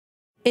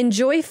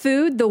Enjoy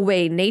food the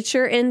way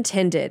nature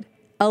intended.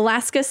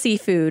 Alaska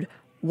Seafood,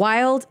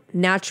 wild,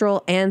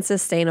 natural, and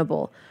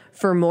sustainable.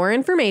 For more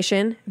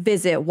information,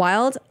 visit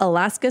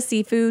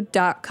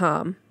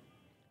wildalaskaseafood.com.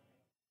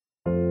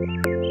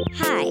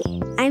 Hi,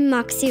 I'm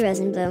Moxie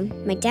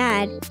Rosenblum. My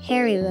dad,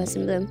 Harry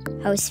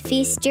Rosenblum, hosts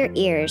Feast Your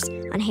Ears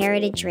on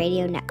Heritage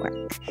Radio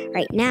Network.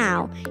 Right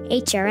now,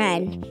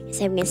 HRN is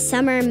having a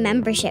summer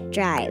membership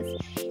drive.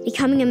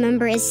 Becoming a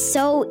member is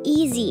so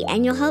easy,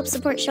 and you'll help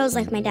support shows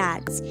like my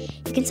dad's.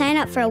 You can sign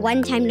up for a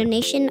one-time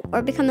donation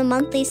or become a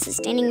monthly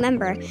sustaining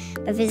member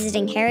by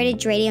visiting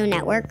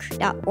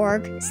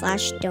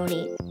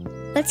heritageradionetwork.org/donate.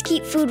 Let's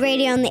keep food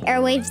radio on the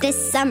airwaves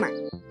this summer.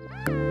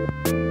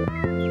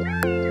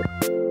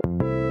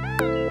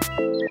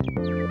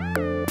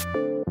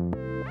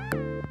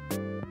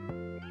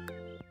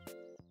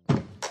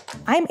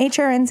 I'm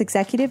HRN's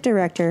Executive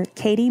Director,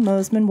 Katie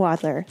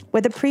Mosman-Wadler,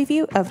 with a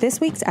preview of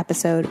this week's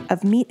episode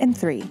of Meat and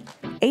Three,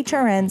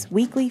 HRN's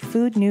weekly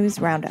food news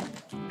roundup.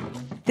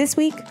 This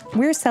week,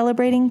 we're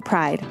celebrating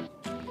Pride.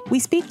 We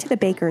speak to the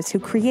bakers who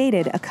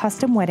created a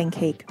custom wedding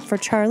cake for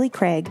Charlie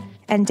Craig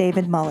and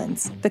David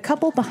Mullins, the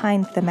couple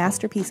behind the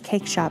Masterpiece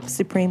Cake Shop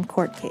Supreme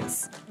Court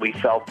case. We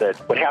felt that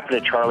what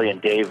happened to Charlie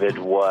and David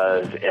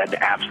was an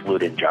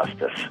absolute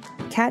injustice.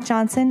 Kat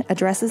Johnson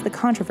addresses the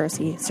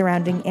controversy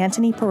surrounding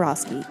Anthony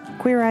Porowski,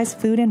 Queer Eye's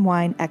food and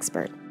wine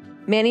expert.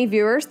 Many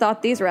viewers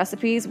thought these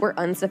recipes were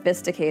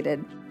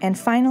unsophisticated. And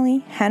finally,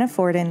 Hannah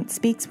Forden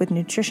speaks with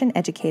nutrition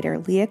educator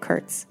Leah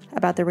Kurtz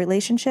about the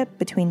relationship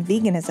between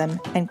veganism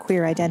and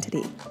queer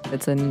identity.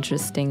 It's an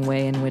interesting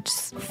way in which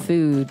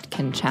food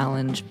can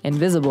challenge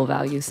invisible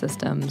value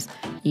systems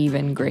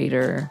even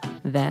greater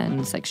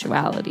than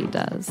sexuality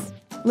does.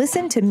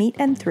 Listen to Meat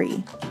and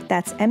Three,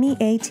 that's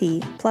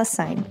MEAT+THREE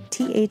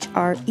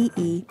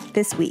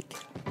this week,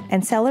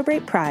 and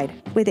celebrate Pride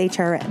with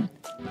HRN.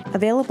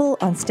 Available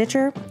on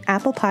Stitcher,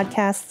 Apple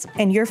Podcasts,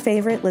 and your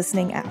favorite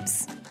listening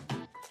apps.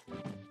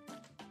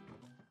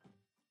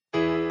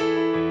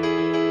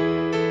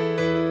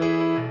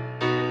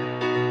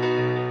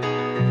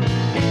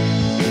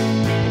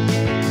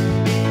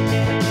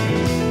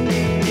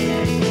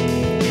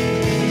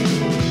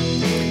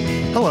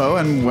 Hello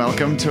and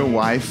welcome to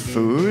Why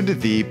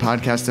Food, the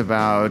podcast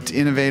about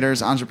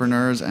innovators,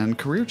 entrepreneurs, and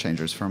career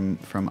changers from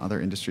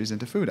other industries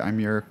into food. I'm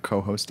your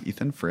co-host,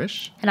 Ethan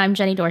Frisch. And I'm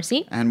Jenny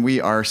Dorsey. And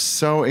we are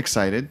so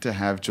excited to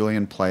have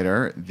Julian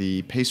Plyter,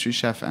 the pastry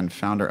chef and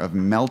founder of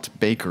Melt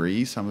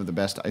Bakery, some of the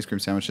best ice cream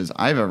sandwiches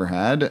I've ever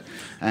had,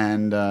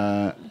 and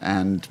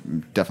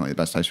definitely the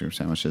best ice cream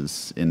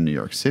sandwiches in New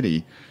York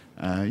City.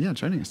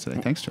 Joining us today.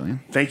 Thanks,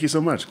 Julian. Thank you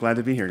so much. Glad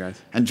to be here, guys.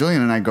 And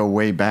Julian and I go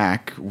way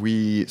back.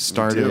 We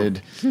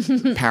started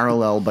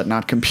parallel but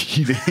not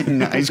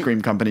competing ice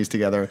cream companies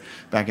together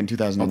back in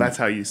 2010. Oh, that's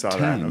how you saw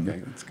that.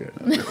 Okay, that's good.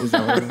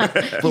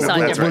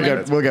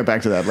 We'll get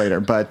back to that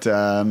later. But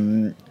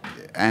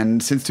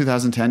and since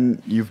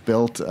 2010, you've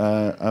built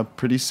a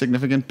pretty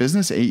significant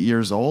business. 8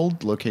 years old.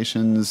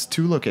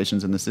 Two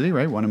locations in the city,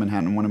 right? One in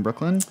Manhattan, one in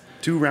Brooklyn.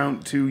 Two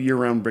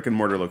year-round brick and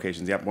mortar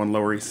locations. Yep, one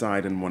Lower East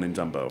Side and one in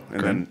Dumbo,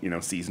 and then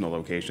seasonal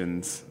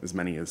locations, as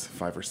many as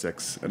 5 or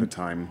 6 at a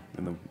time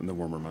in the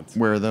warmer months.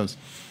 Where are those?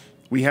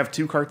 We have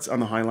 2 carts on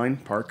the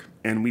Highline Park,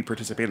 and we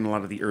participate in a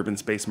lot of the urban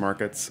space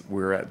markets.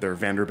 We're at their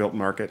Vanderbilt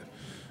Market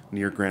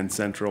near Grand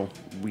Central.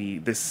 We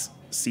this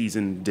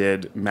season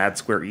did Mad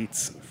Square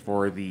Eats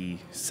for the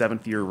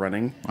 7th year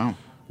running. Wow.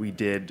 We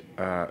did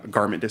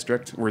Garment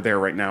District. We're there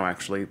right now,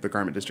 actually, the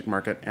Garment District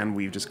Market, and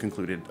we've just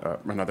concluded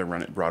another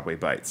run at Broadway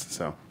Bites.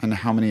 So. And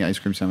how many ice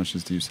cream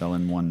sandwiches do you sell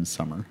in one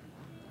summer?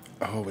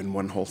 Oh, in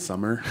one whole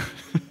summer?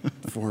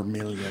 4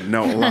 million.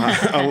 No, a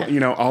lot.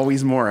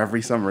 Always more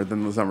every summer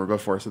than the summer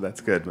before, so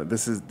that's good. But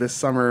this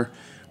summer,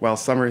 well,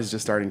 summer is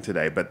just starting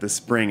today, but this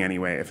spring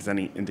anyway, if it's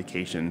any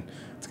indication,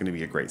 it's going to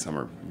be a great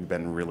summer. We've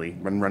been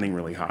running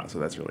really hot, so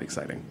that's really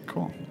exciting.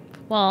 Cool.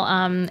 Well,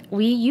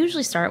 we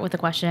usually start with a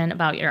question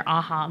about your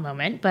aha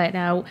moment, but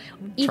now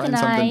Ethan and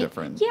something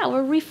different. Yeah,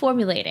 we're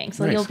reformulating.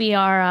 So Nice. You'll be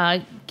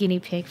our guinea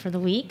pig for the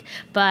week.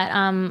 But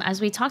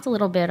as we talked a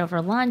little bit over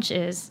lunch,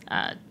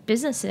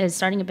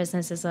 starting a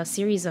business is a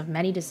series of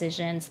many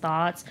decisions,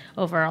 thoughts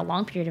over a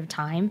long period of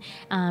time.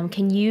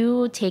 Can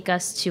you take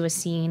us to a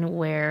scene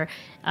where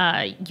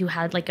you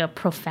had like a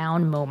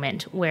profound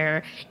moment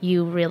where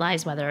you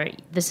realized whether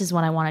this is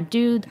what I want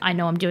to do, I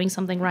know I'm doing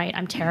something right,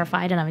 I'm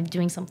terrified and I'm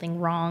doing something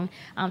wrong,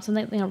 something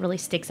that really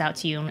sticks out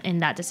to you in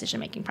that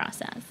decision-making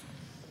process?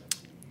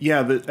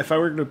 Yeah, if I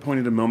were to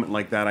point at a moment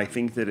like that, I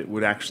think that it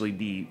would actually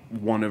be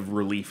one of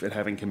relief at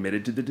having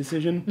committed to the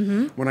decision.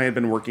 Mm-hmm. When I had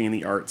been working in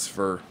the arts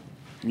for,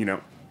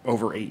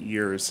 over 8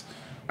 years,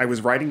 I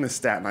was riding the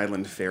Staten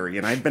Island ferry,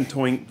 and I'd been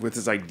toying with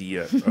this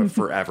idea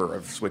forever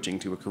of switching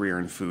to a career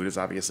in food. Is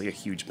obviously a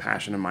huge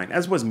passion of mine,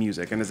 as was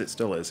music, and as it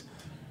still is.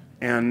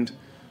 And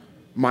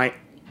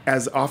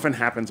as often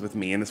happens with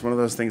me, and it's one of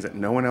those things that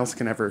no one else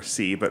can ever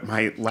see, but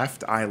my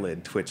left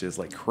eyelid twitches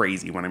like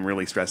crazy when I'm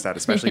really stressed out,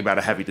 especially about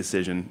a heavy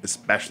decision,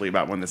 especially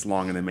about one that's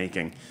long in the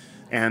making.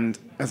 And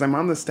as I'm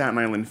on the Staten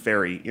Island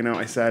ferry,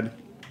 I said,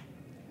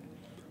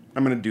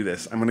 I'm going to do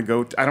this. I'm going to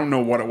go. I don't know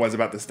what it was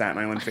about the Staten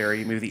Island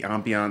Ferry. Maybe the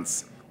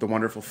ambiance, the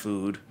wonderful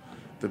food.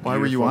 Why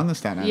were you on the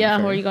Staten Island Yeah,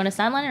 Ferry? were you going to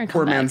Staten Island or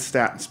Poor come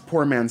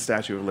back? man's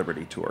Statue of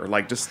Liberty tour.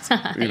 Like, just,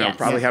 Yes,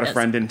 probably had a yes.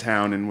 friend in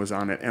town and was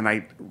on it. And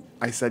I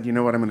said, you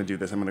know what, I'm going to do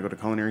this. I'm going to go to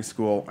culinary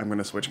school. I'm going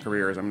to switch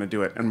careers. I'm going to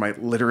do it. And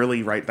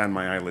literally right then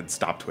my eyelids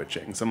stopped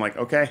twitching. So I'm like,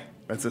 okay,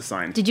 that's a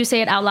sign. Did you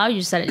say it out loud? You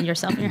just said it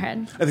yourself in your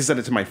head? I said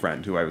it to my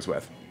friend who I was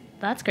with.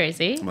 That's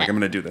crazy. I'm like, I'm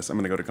going to do this. I'm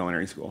going to go to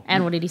culinary school.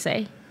 And what did he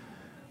say?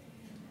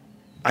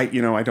 I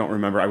don't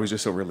remember. I was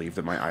just so relieved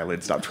that my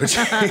eyelids stopped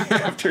twitching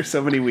after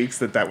so many weeks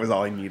that was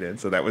all I needed.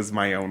 So that was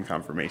my own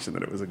confirmation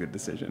that it was a good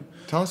decision.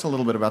 Tell us a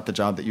little bit about the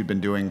job that you'd been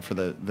doing for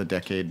the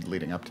decade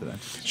leading up to that.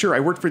 Sure. I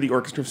worked for the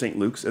Orchestra of St.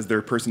 Luke's as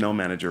their personnel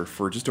manager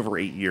for just over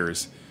 8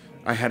 years.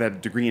 I had a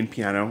degree in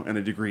piano and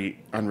a degree,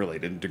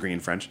 unrelated, degree in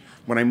French.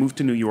 When I moved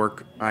to New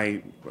York,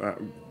 I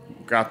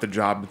got the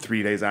job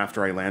 3 days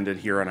after I landed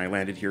here, and I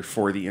landed here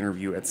for the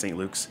interview at St.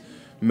 Luke's.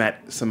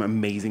 Met some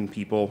amazing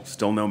people,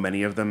 still know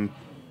many of them.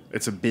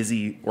 It's a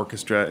busy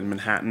orchestra in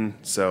Manhattan,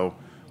 so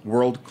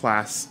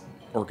world-class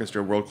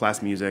orchestra,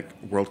 world-class music,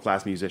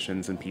 world-class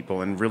musicians and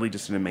people, and really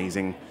just an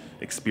amazing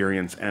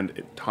experience. And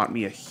it taught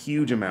me a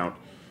huge amount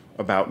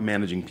about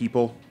managing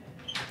people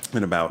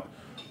and about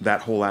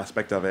that whole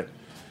aspect of it.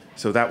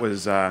 So that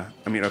was,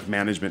 of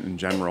management in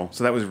general.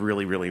 So that was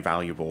really, really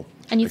valuable.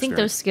 And you think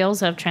those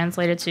skills have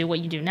translated to what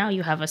you do now?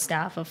 You have a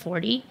staff of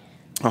 40?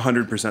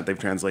 100% they've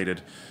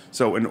translated.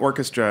 So an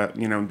orchestra,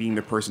 being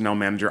the personnel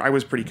manager, I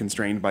was pretty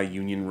constrained by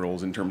union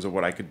rules in terms of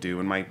what I could do,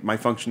 and my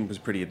function was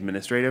pretty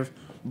administrative.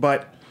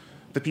 But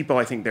the people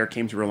I think there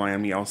came to rely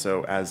on me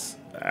also as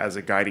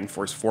a guiding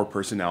force for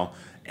personnel,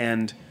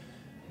 and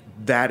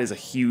that is a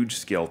huge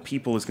skill.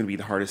 People is going to be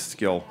the hardest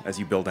skill as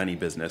you build any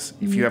business.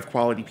 If you have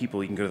quality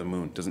people, you can go to the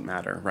moon. Doesn't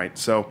matter, right?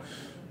 So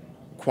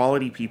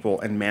quality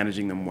people and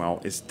managing them well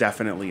is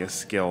definitely a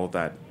skill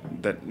that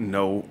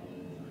no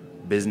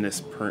business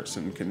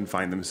person can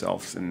find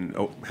themselves in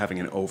having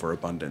an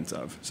overabundance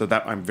of. So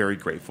that I'm very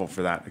grateful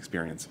for that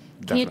experience.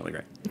 Definitely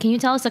great. Can you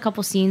tell us a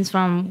couple scenes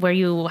from where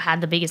you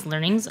had the biggest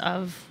learnings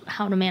of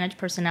how to manage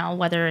personnel,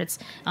 whether it's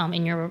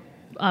in your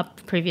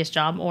previous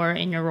job or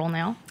in your role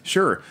now?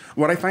 Sure.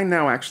 What I find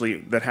now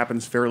actually that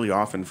happens fairly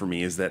often for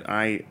me is that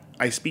I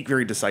speak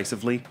very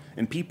decisively,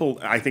 and people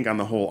I think on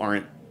the whole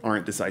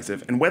aren't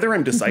decisive. And whether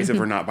I'm decisive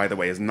or not, by the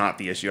way, is not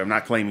the issue. I'm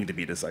not claiming to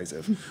be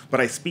decisive,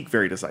 but I speak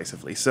very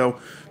decisively. So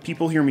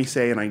people hear me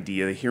say an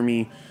idea, they hear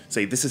me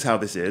say, this is how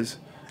this is,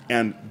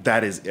 and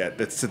that is it.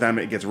 That's, to them,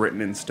 it gets written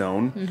in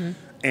stone.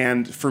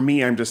 And for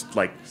me, I'm just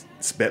like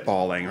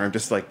spitballing, or I'm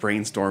just like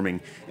brainstorming,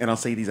 and I'll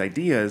say these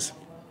ideas,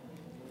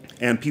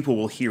 and people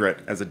will hear it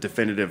as a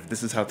definitive,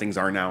 this is how things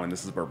are now, and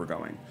this is where we're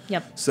going.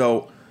 Yep.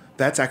 So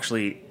that's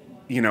actually,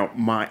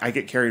 I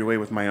get carried away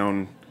with my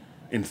own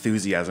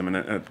enthusiasm. And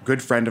a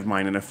good friend of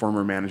mine and a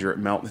former manager at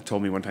Melt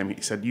told me one time,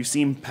 he said, you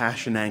seem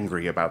passion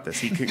angry about this.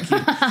 He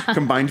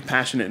combined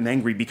passionate and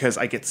angry because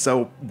I get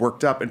so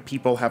worked up and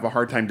people have a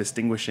hard time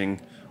distinguishing,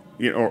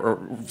 or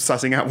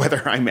sussing out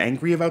whether I'm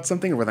angry about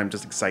something or whether I'm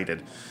just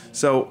excited.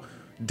 So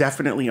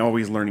definitely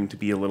always learning to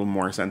be a little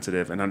more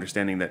sensitive and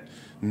understanding that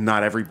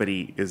not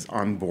everybody is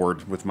on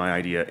board with my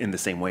idea in the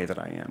same way that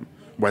I am,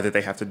 whether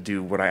they have to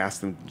do what I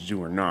ask them to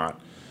do or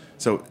not.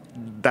 So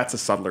that's a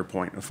subtler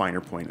point, a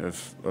finer point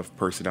of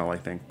personnel, I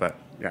think. But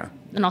yeah.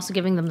 And also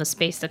giving them the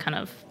space to kind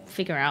of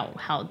figure out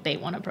how they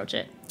want to approach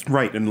it.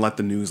 Right, and let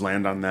the news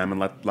land on them,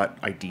 and let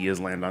ideas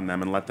land on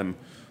them, and let them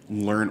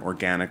learn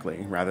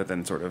organically rather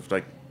than sort of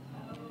like,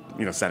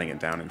 setting it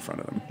down in front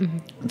of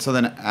them. And so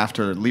then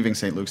after leaving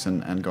St. Luke's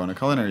and going to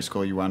culinary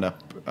school, you wound up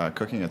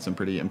cooking at some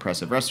pretty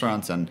impressive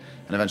restaurants and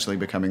eventually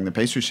becoming the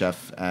pastry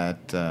chef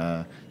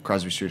at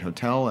Crosby Street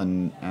Hotel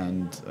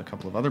and a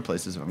couple of other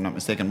places, if I'm not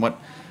mistaken.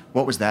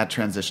 What was that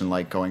transition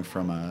like, going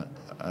from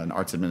an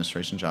arts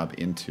administration job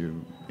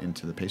into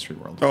the pastry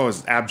world? Oh, it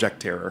was abject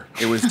terror.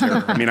 It was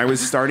terror. I mean, I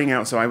was starting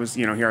out, so I was,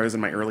 here I was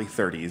in my early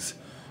 30s,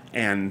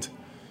 and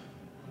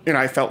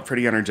I felt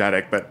pretty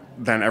energetic, but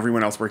then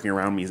everyone else working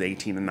around me is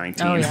 18 and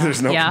 19. Oh, yeah.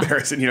 There's no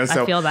comparison,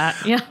 So I feel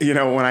that, yeah.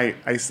 When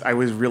I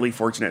was really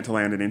fortunate to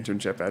land an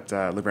internship at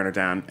Le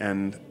Bernardin,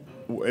 and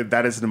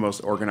that is the most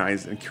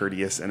organized and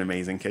courteous and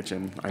amazing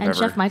kitchen I've ever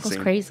seen. And Chef Michael's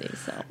crazy,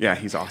 so. Yeah,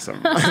 he's awesome.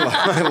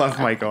 I love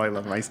Michael. I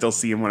love him. I still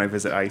see him when I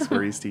visit ICE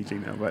where he's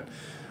teaching now. But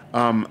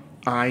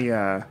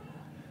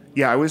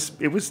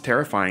it was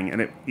terrifying,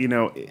 and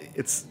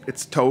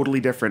it's totally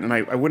different. And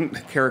I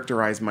wouldn't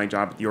characterize my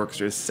job at the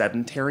orchestra as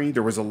sedentary.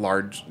 There was a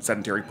large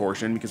sedentary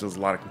portion because there was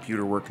a lot of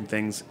computer work and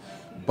things.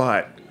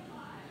 But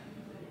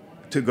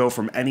to go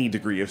from any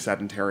degree of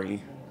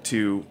sedentary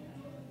to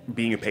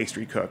being a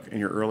pastry cook in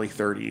your early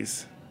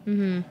 30s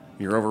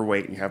you're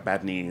overweight, and you have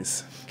bad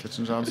knees.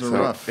 Kitchen jobs are So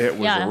rough. It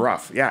was Yeah.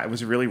 rough. Yeah, it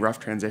was a really rough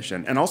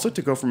transition. And also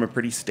to go from a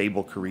pretty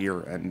stable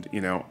career and,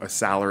 a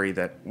salary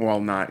that, well,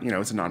 not,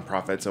 it's a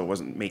nonprofit, so it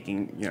wasn't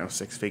making,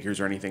 6 figures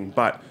or anything,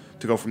 but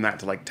to go from that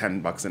to like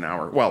 $10 an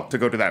hour. Well, to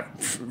go to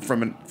that,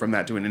 from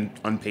that to an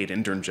unpaid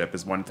internship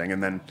is one thing.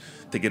 And then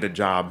to get a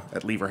job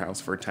at Lever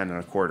House for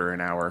 $10.25 an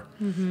hour,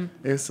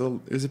 it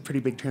was a pretty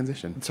big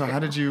transition. So how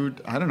did you,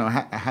 I don't know,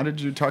 how did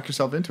you talk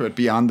yourself into it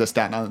beyond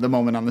the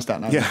moment on the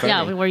Staten Island Yeah. ferry?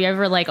 Yeah, were you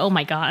ever like, oh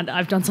my God,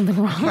 I've done something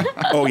wrong?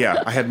 Oh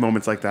yeah, I had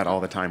moments like that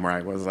all the time where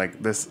I was like,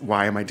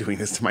 why am I doing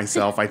this to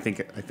myself? I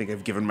think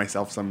I've given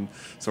myself some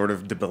sort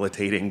of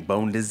debilitating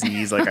bone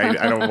disease. Like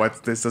I don't know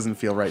this doesn't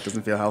feel right,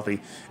 doesn't feel healthy.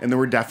 And there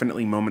were definitely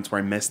moments where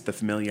I missed the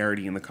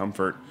familiarity and the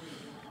comfort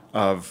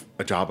of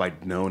a job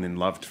I'd known and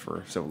loved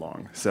for so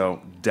long.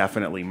 So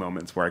definitely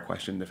moments where I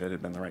questioned if it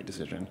had been the right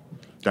decision.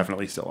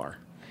 Definitely still are.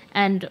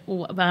 And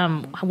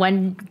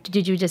when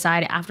did you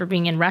decide after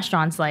being in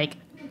restaurants, like,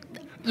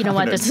 you know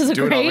what, this is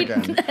do it all great,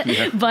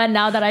 again. but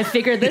now that I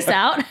figured this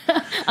out,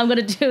 I'm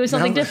going to do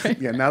something different.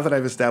 Yeah, now that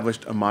I've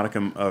established a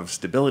modicum of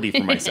stability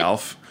for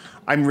myself,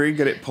 I'm very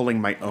good at pulling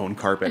my own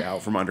carpet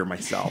out from under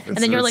myself. It's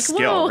then you're a like,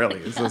 skill, whoa. really.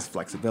 It's this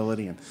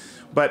flexibility.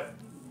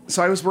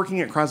 So I was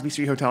working at Crosby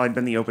Street Hotel. I'd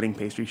been the opening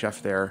pastry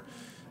chef there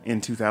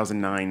in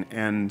 2009,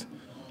 and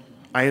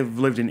I have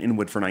lived in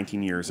Inwood for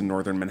 19 years in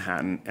northern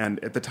Manhattan.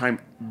 And at the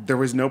time, there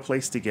was no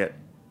place to get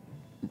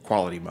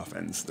quality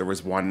muffins. There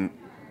was one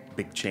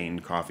big chain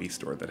coffee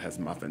store that has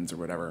muffins or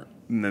whatever.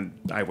 And then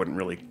I wouldn't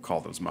really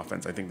call those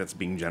muffins. I think that's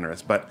being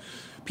generous. But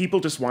people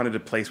just wanted a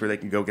place where they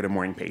could go get a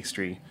morning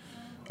pastry,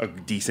 a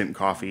decent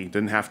coffee.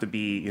 Didn't have to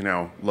be,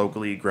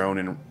 locally grown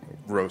and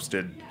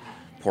roasted,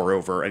 pour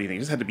over, anything.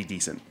 It just had to be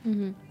decent.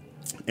 Mm-hmm.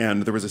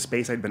 And there was a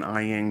space I'd been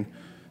eyeing.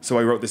 So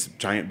I wrote this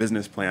giant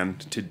business plan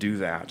to do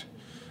that.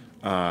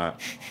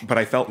 But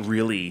I felt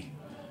really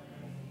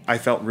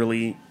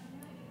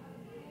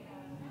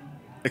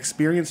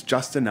experienced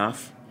just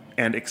enough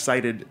and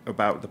excited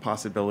about the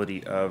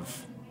possibility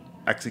of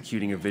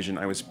executing a vision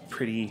I was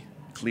pretty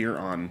clear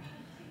on,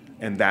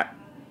 and that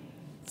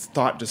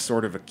thought just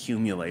sort of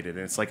accumulated,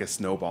 and it's like a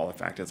snowball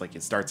effect. It's like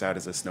it starts out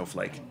as a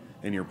snowflake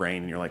in your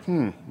brain, and you're like,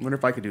 I wonder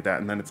if I could do that,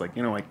 and then it's like,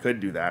 I could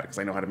do that because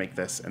I know how to make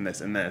this and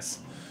this and this,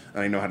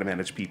 and I know how to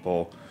manage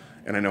people,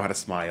 and I know how to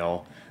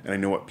smile, and I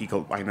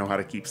know how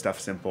to keep stuff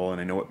simple,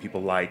 and I know what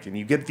people like, and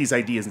you get these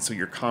ideas, and so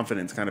your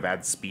confidence kind of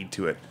adds speed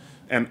to it.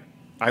 And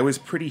I was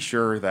pretty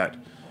sure that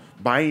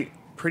by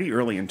pretty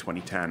early in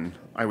 2010,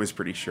 I was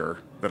pretty sure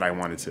that I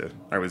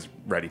was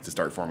ready to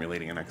start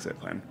formulating an exit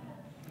plan.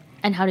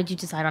 And how did you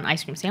decide on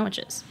ice cream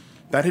sandwiches?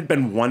 That had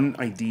been one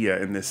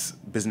idea in this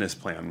business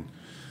plan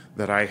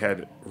that I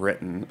had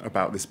written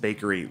about this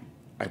bakery.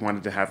 I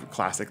wanted to have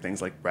classic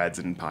things like breads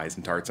and pies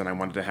and tarts, and I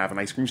wanted to have an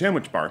ice cream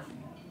sandwich bar.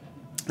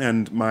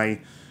 And my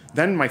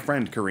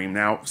friend Kareem,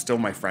 now still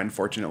my friend,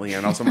 fortunately,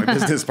 and also my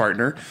business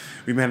partner,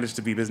 we managed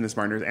to be business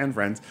partners and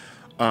friends,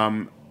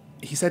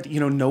 he said,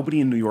 nobody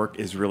in New York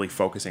is really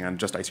focusing on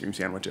just ice cream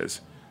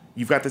sandwiches.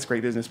 You've got this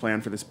great business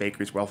plan for this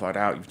bakery. It's well thought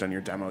out. You've done your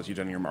demos. You've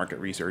done your market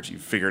research.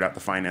 You've figured out the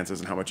finances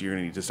and how much you're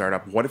going to need to start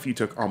up. What if you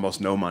took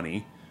almost no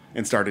money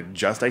and started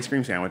just ice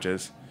cream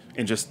sandwiches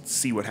and just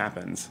see what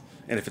happens?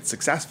 And if it's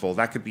successful,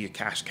 that could be a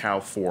cash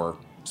cow for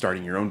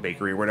starting your own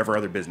bakery or whatever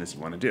other business you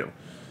want to do.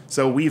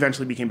 So we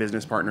eventually became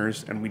business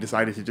partners, and we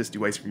decided to just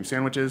do ice cream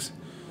sandwiches.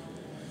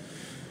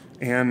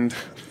 And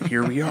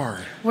here we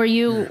are. Were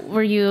you,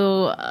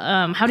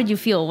 how did you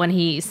feel when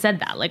he said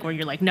that? Like, were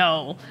you like,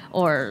 no,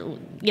 or,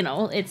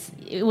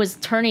 it was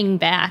turning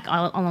back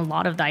on a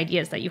lot of the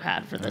ideas that you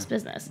had for this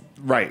business.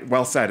 Right.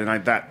 Well said.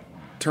 And that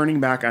turning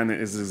back on it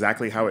is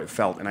exactly how it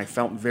felt. And I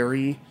felt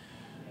like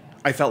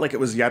it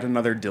was yet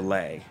another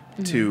delay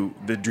to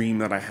the dream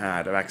that I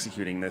had of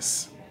executing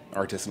this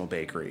artisanal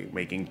bakery,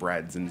 making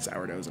breads and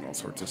sourdoughs and all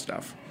sorts of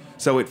stuff.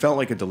 So it felt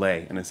like a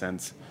delay in a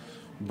sense,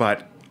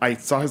 but I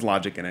saw his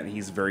logic in it.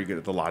 He's very good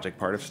at the logic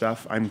part of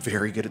stuff. I'm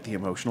very good at the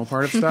emotional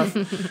part of stuff.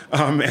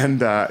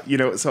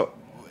 So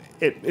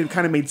it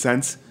kind of made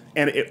sense.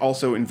 And it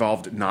also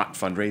involved not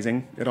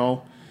fundraising at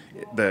all.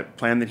 The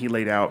plan that he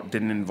laid out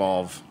didn't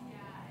involve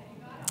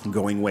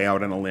going way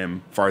out on a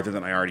limb farther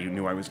than I already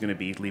knew I was going to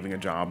be, leaving a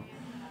job.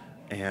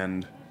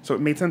 And so it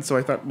made sense. So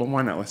I thought, well,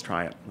 why not? Let's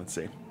try it. Let's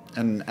see.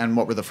 And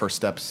what were the first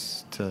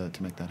steps to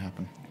make that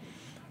happen?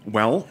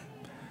 Well,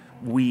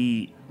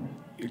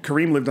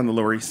 Kareem lived on the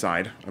Lower East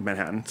Side of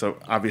Manhattan, so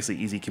obviously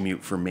easy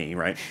commute for me,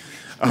 right?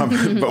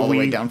 But all the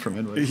way down from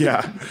Inwood.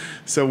 Yeah.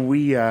 So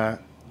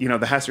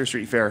the Hester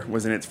Street Fair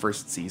was in its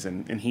first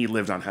season, and he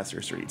lived on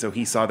Hester Street. So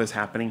he saw this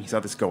happening. He saw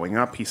this going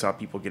up. He saw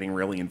people getting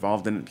really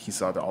involved in it. He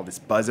saw all this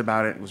buzz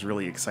about it. It was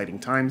really exciting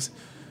times.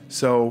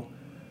 So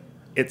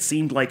it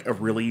seemed like a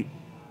really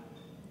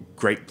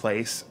great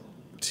place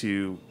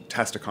to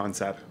test a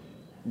concept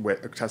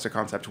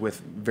with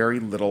very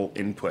little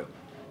input,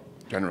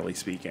 generally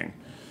speaking.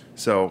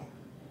 So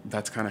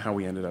that's kind of how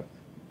we ended up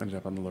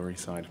on the Lower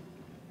East Side.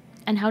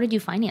 And how did you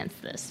finance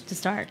this to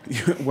start?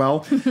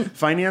 Well,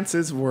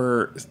 finances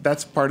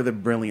that's part of the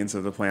brilliance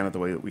of the plan of the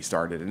way that we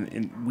started.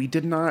 And we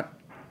did not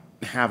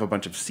have a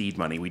bunch of seed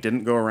money. We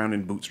didn't go around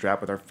and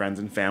bootstrap with our friends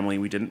and family.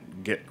 We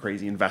didn't get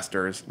crazy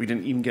investors. We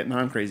didn't even get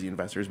non-crazy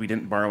investors. We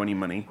didn't borrow any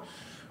money.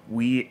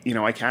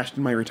 I cashed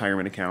in my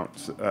retirement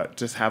account,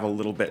 just have a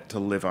little bit to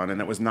live on, and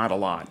it was not a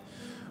lot.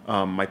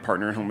 My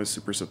partner at home was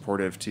super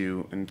supportive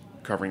too, and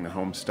covering the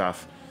home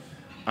stuff.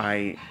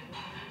 I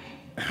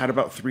had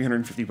about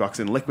 $350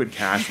 in liquid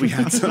cash. We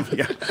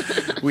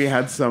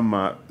had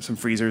some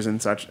freezers and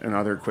such and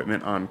other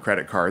equipment on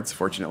credit cards,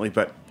 fortunately.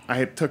 But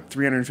I took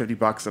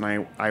 $350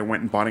 and I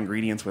went and bought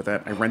ingredients with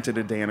it. I rented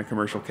a day in a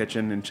commercial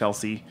kitchen in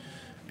Chelsea,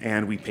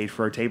 and we paid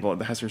for our table at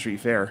the Hester Street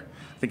Fair.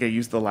 I think I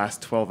used the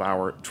last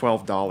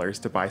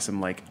 $12 to buy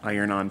some like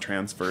iron-on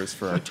transfers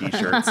for our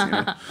T-shirts.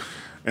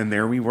 And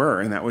there we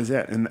were, and that was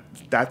it. And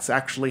that's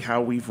actually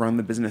how we've run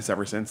the business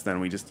ever since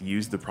then. We just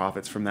used the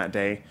profits from that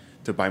day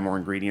to buy more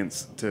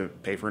ingredients, to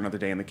pay for another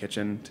day in the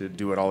kitchen, to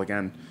do it all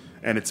again.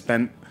 And it's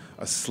been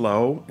a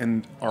slow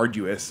and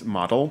arduous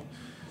model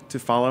to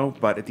follow,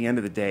 but at the end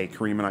of the day,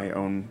 Kareem and I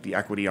own the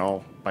equity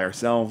all by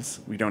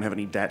ourselves. We don't have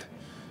any debt.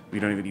 We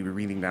don't even need to be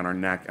breathing down our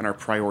neck, and our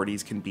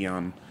priorities can be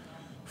on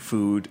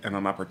food and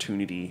on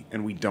opportunity,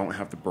 and we don't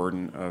have the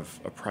burden of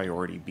a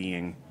priority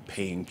being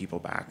paying people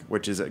back,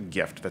 which is a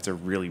gift. That's a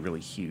really, really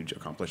huge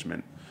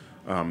accomplishment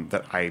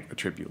that I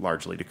attribute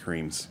largely to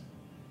Kareem's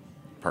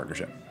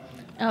partnership.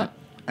 Oh.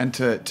 And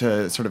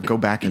to sort of go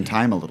back in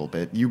time a little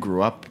bit, you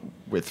grew up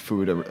with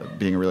food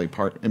being a really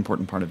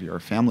important part of your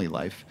family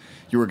life.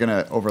 You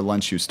were over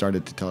lunch, you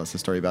started to tell us a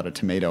story about a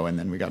tomato, and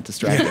then we got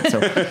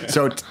distracted.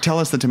 So tell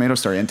us the tomato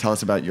story, and tell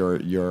us about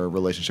your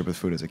relationship with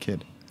food as a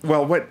kid.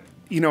 Well,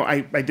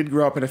 I did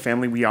grow up in a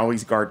family. We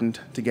always gardened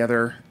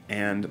together,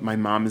 and my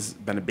mom has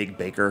been a big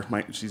baker.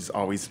 She's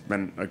always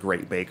been a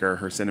great baker.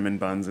 Her cinnamon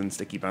buns and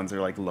sticky buns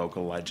are like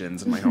local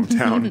legends in my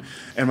hometown.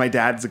 And my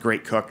dad's a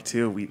great cook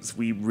too.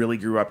 We really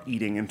grew up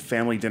eating in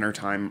family dinner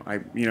time.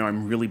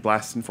 I'm really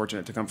blessed and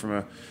fortunate to come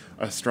from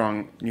a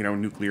strong,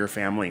 nuclear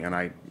family.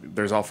 And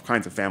there's all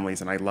kinds of families,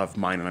 and I love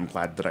mine, and I'm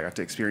glad that I got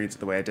to experience it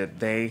the way I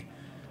did. They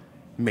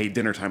made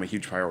dinner time a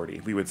huge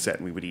priority. We would sit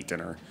and we would eat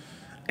dinner.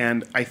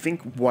 And I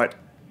think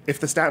if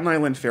the Staten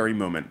Island Ferry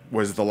moment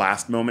was the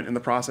last moment in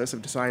the process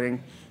of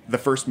deciding, the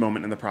first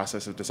moment in the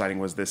process of deciding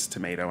was this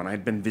tomato. And I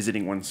had been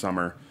visiting one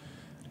summer,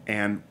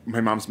 and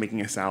my mom's making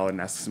a salad and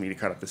asks me to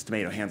cut up this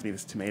tomato, hands me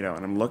this tomato,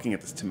 and I'm looking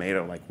at this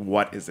tomato like,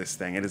 what is this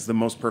thing? It is the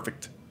most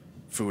perfect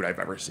food I've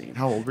ever seen.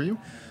 How old were you?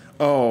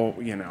 Oh,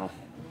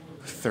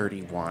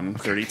 31,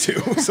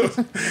 32. So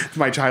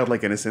my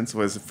childlike innocence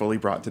was fully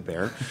brought to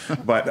bear.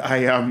 But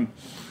I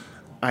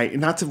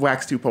not to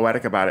wax too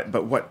poetic about it,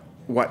 but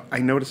what I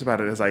noticed about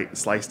it as I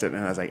sliced it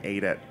and as I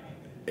ate it,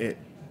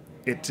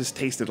 it just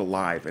tasted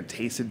alive. It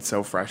tasted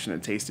so fresh, and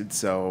it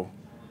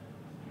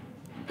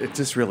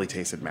just really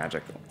tasted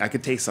magical. I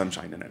could taste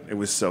sunshine in it. It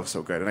was so,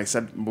 so good. And I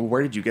said, well,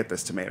 where did you get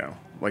this tomato?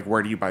 Like,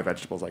 where do you buy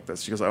vegetables like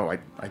this? She goes, oh,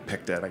 I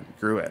picked it. I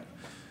grew it.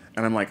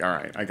 And I'm like, all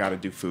right, I got to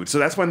do food. So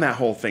that's when that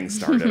whole thing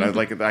started. I was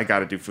like, I got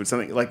to do food.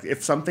 Something like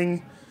if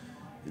something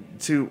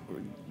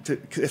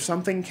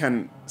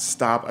can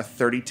stop a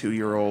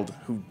 32-year-old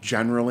who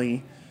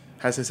generally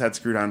has his head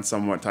screwed on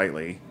somewhat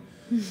tightly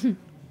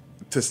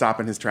to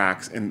stop in his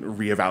tracks and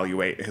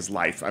reevaluate his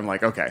life, I'm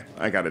like, okay,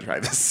 I got to try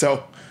this.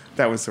 So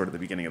that was sort of the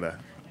beginning of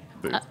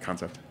the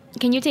concept.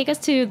 Can you take us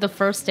to the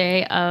first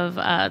day of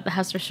the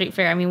Hester Street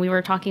Fair? I mean, we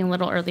were talking a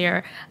little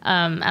earlier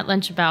at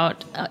lunch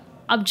about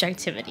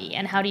objectivity,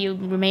 and how do you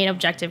remain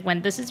objective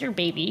when this is your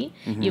baby?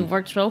 Mm-hmm. You've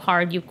worked so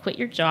hard, you quit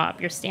your job,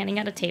 you're standing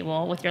at a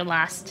table with your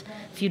last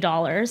few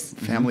dollars.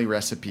 Family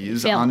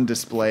recipes on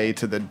display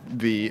to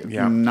the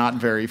not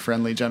very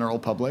friendly general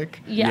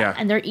public. Yeah,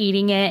 and they're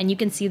eating it, and you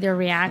can see their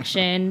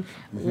reaction.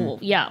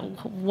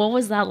 What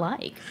was that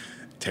like?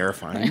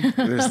 Terrifying.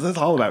 It's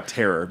all about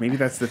terror. Maybe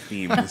that's the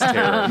theme. Is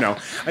terror. No,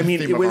 I mean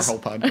it was our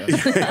whole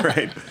podcast.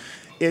 Right.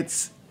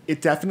 It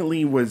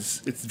definitely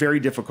was. It's very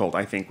difficult,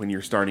 I think, when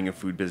you're starting a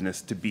food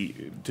business to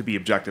be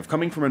objective.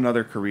 Coming from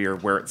another career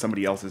where it's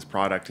somebody else's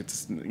product,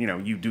 it's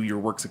you do your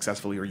work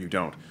successfully or you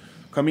don't.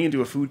 Coming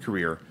into a food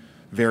career,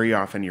 very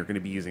often you're going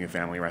to be using a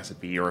family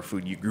recipe or a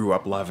food you grew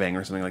up loving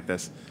or something like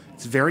this.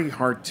 It's very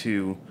hard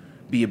to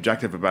be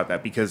objective about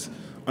that because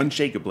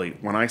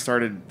unshakably, when I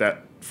started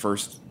that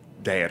first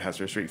day at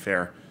Hester Street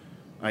Fair,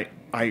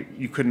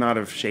 you could not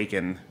have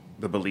shaken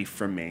the belief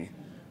from me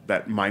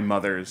that my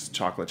mother's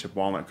chocolate chip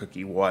walnut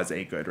cookie was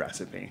a good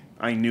recipe.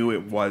 I knew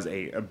it was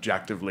an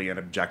objectively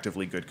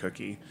good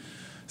cookie.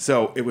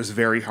 So it was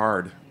very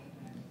hard.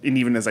 And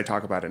even as I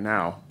talk about it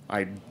now,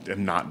 I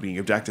am not being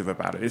objective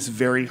about it. It's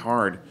very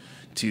hard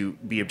to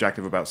be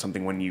objective about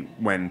something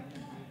when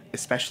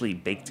especially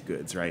baked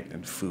goods, right,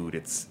 and food,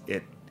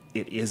 it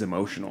is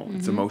emotional. Mm-hmm.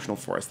 It's emotional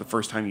for us. The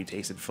first time you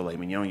tasted filet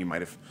mignon, you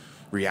might have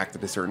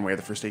reacted a certain way.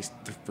 The first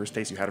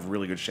taste you had of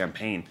really good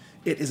champagne,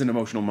 it is an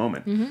emotional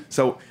moment. Mm-hmm.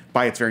 So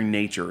by its very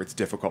nature, it's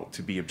difficult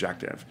to be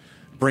objective.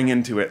 Bring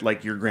into it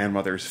like your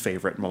grandmother's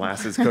favorite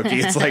molasses cookie.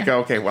 It's like,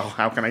 okay, well,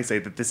 how can I say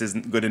that this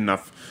isn't good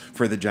enough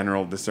for the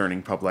general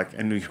discerning public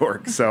in New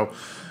York? So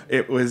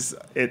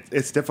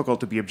it's difficult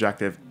to be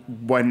objective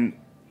when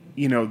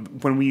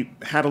we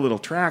had a little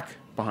track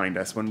behind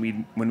us, when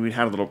we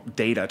had a little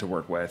data to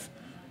work with,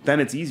 then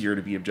it's easier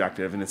to be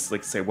objective, and it's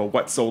like say, well,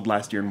 what sold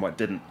last year and what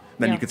didn't.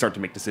 Then you can start to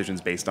make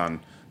decisions based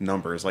on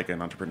numbers, like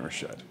an entrepreneur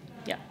should.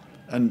 Yeah.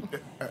 And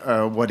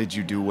what did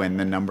you do when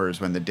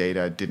the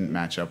data didn't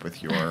match up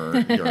with your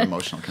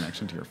emotional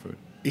connection to your food?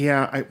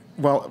 Yeah,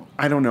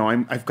 I don't know.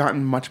 I've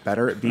gotten much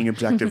better at being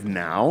objective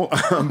now,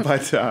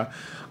 but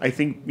I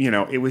think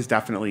it was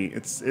definitely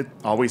it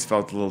always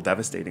felt a little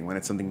devastating when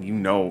it's something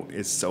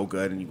is so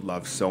good and you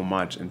love so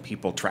much, and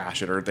people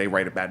trash it or they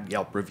write a bad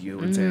Yelp review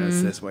and say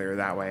it's this way or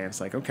that way. And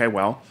it's like, okay,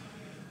 well,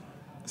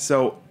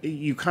 so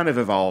you kind of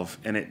evolve,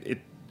 and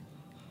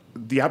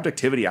the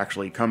objectivity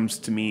actually comes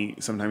to me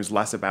sometimes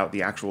less about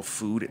the actual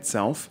food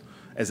itself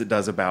as it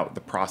does about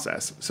the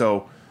process.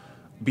 So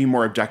be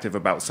more objective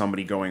about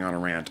somebody going on a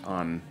rant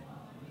on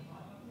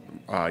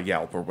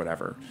Yelp or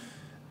whatever.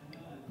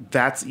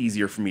 That's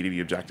easier for me to be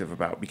objective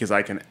about, because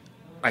I can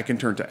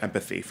turn to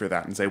empathy for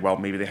that and say, well,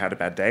 maybe they had a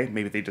bad day.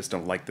 Maybe they just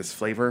don't like this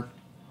flavor.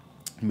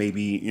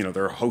 Maybe,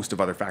 there are a host of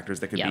other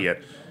factors that could be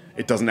it.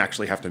 It doesn't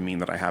actually have to mean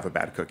that I have a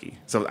bad cookie.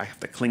 So I have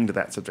to cling to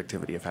that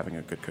subjectivity of having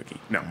a good cookie.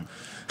 No.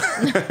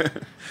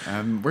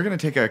 We're going to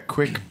take a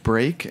quick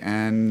break,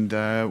 and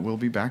we'll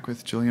be back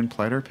with Julian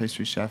Plyter,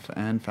 pastry chef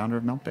and founder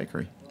of Melt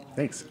Bakery.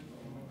 Thanks.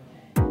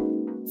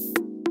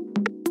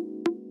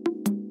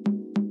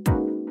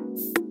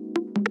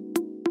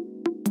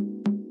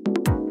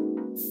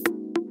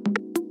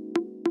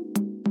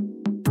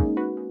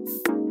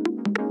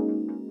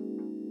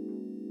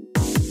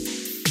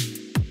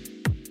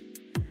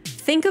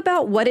 Think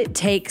about what it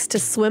takes to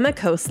swim a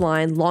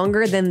coastline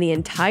longer than the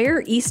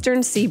entire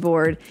eastern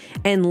seaboard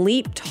and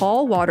leap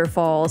tall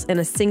waterfalls in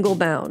a single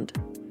bound.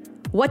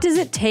 What does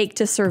it take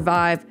to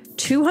survive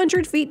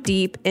 200 feet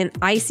deep in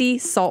icy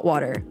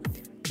saltwater?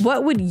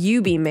 What would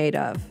you be made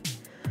of?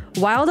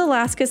 Wild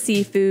Alaska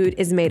seafood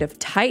is made of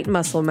tight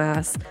muscle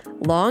mass,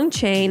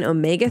 long-chain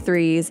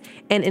omega-3s,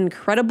 and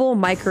incredible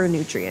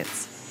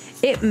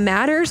micronutrients. It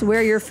matters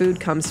where your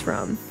food comes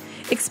from.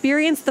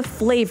 Experience the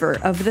flavor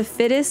of the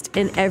fittest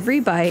in every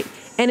bite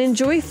and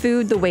enjoy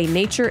food the way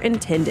nature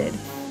intended.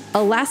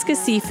 Alaska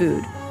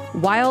Seafood.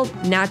 Wild,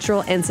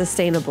 natural, and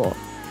sustainable.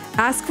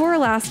 Ask for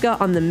Alaska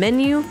on the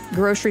menu,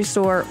 grocery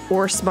store,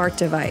 or smart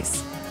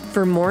device.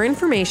 For more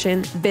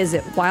information,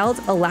 visit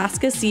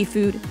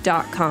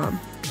wildalaskaseafood.com.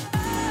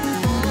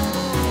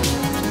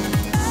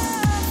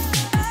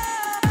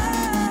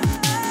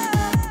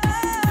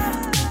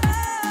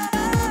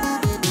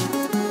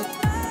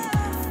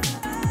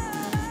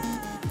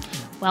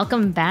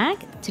 Welcome back.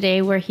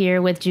 Today we're here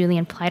with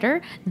Julian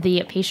Plyter,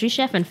 the pastry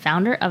chef and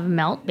founder of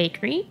Melt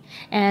Bakery.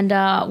 And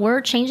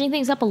we're changing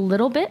things up a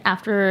little bit.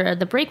 After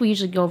the break, we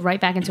usually go right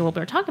back into what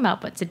we were talking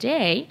about. But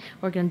today,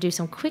 we're going to do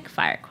some quick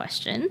fire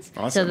questions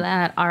so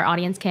that our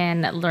audience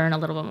can learn a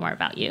little bit more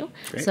about you.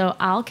 Great. So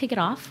I'll kick it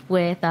off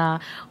with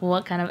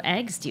what kind of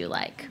eggs do you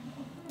like?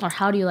 Or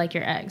how do you like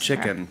your eggs?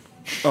 Chicken.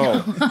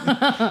 Oh,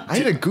 I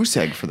had a goose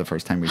egg for the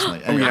first time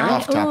recently. Oh, yeah?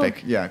 Off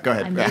topic. Yeah, go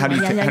ahead. How do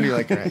you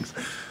like your eggs?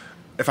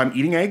 If I'm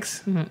eating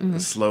eggs,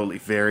 slowly,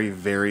 very,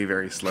 very,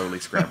 very slowly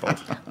scrambled.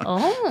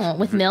 Oh,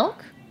 with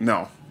milk?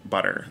 No,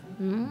 butter.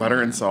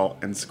 Butter and salt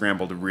and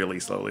scrambled really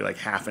slowly, like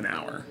half an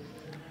hour.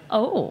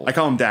 Oh. I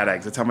call them dad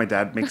eggs. That's how my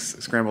dad makes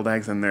scrambled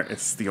eggs, and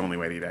it's the only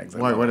way to eat eggs.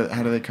 Why?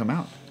 How do they come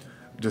out?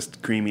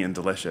 Just creamy and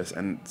delicious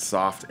and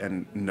soft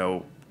and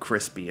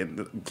crispy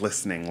and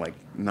glistening, like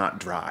not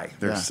dry.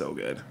 They're so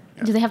good.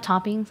 Yeah. Do they have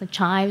toppings, like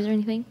chives or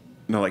anything?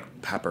 No,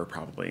 like pepper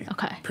probably.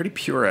 Okay. Pretty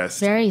purist.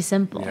 Very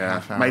simple.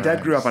 Yeah. My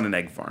dad grew up on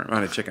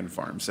a chicken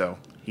farm, so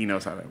he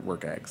knows how to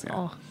work eggs. Yeah.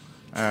 Oh.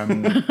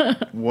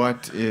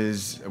 What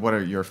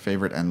are your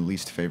favorite and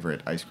least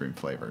favorite ice cream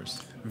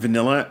flavors?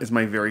 Vanilla is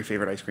my very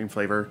favorite ice cream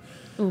flavor.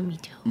 Ooh, me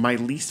too. My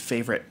least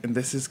favorite, and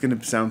this is going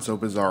to sound so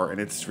bizarre, and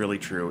it's really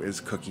true,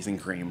 is cookies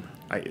and cream.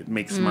 It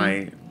makes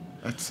my...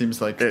 That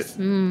seems like it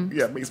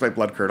makes my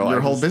blood curdle. Your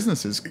whole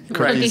business is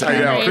Cookies I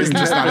know, and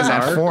just not in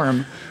that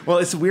form. Well,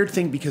 it's a weird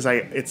thing because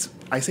I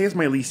say it's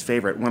my least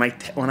favorite. When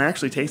I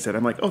actually taste it,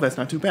 I'm like, oh, that's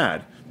not too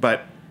bad.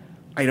 But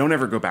I don't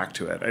ever go back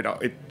to it. I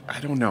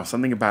don't know,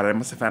 something about it. I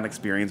must have had an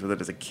experience with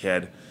it as a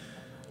kid.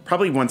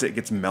 Probably once it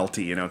gets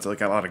melty, it's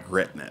like a lot of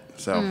grit in it.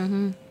 So,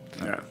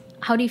 yeah.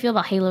 How do you feel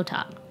about Halo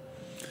Top?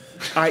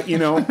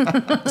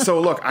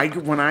 So look,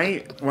 when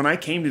I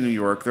came to New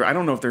York, I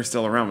don't know if they're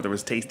still around, but there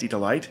was Tasty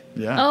Delight.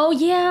 Yeah. Oh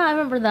yeah, I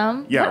remember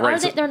them. Yeah, what right. Are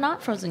they? They're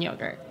not frozen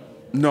yogurt.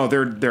 No,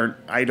 they're.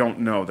 I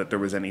don't know that there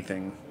was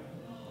anything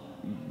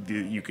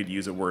you could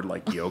use a word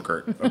like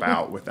yogurt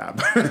about with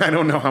that. I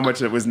don't know how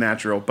much it was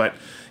natural, but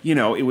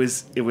it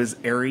was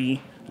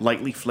airy,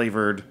 lightly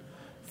flavored,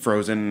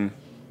 frozen,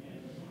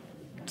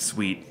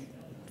 sweet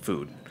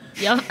food.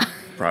 Yep.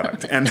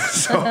 Product. And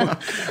so,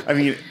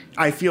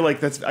 I feel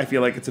like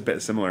it's a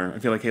bit similar. I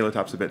feel like Halo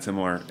Top's a bit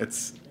similar.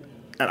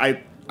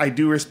 I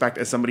do respect,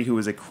 as somebody who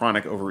was a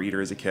chronic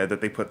overeater as a kid,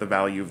 that they put the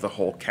value of the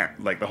whole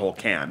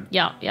can,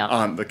 Yeah.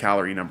 on the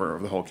calorie number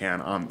of the whole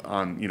can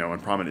on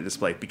prominent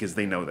display, because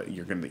they know that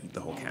you're going to eat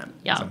the whole can.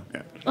 Yeah. So,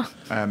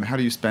 yeah. How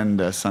do you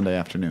spend a Sunday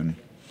afternoon?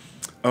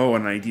 Oh,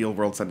 an ideal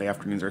world Sunday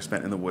afternoons are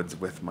spent in the woods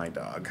with my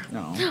dog.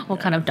 No. What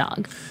kind of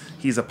dog?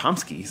 He's a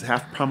Pomsky. He's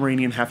half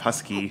Pomeranian, half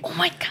Husky. Oh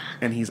my God.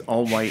 And he's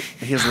all white.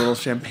 He has a little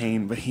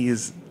champagne, but he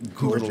is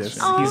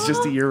gorgeous. Little He's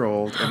just a year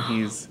old, and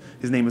his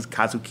name is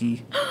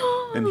Kazuki,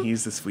 and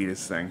he's the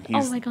sweetest thing.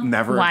 He's Oh my God.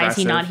 never Why aggressive.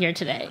 is he not here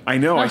today? I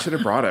know. I should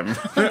have brought him.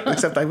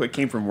 Except I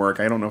came from work.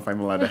 I don't know if I'm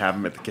allowed to have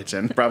him at the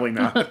kitchen. Probably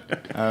not.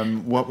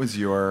 What was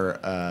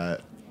your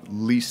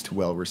least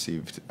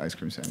well-received ice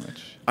cream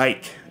sandwich?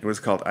 Ike. It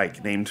was called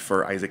Ike, named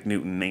for Isaac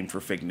Newton, named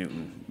for Fig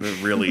Newton.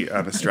 Really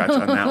on a stretch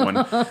on that one.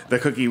 The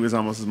cookie was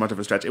almost as much of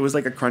a stretch. It was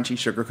like a crunchy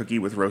sugar cookie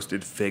with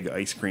roasted fig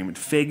ice cream. And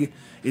fig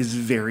is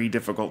very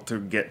difficult to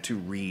get to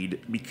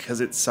read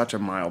because it's such a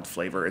mild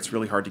flavor. It's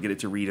really hard to get it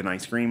to read in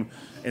ice cream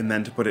and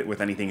then to put it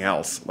with anything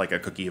else, like a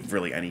cookie of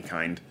really any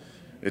kind.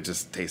 It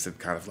just tasted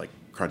kind of like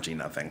crunchy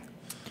nothing.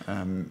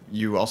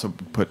 You also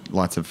put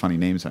lots of funny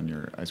names on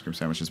your ice cream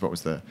sandwiches. What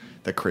was the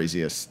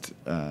craziest,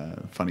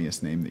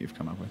 funniest name that you've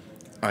come up with?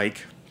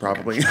 Ike,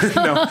 probably.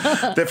 No,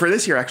 for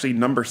this year, actually,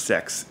 number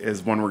 6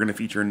 is one we're going to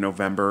feature in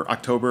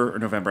October or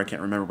November. I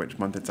can't remember which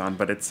month it's on,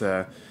 but it's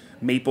a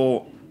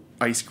maple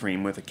ice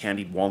cream with a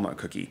candied walnut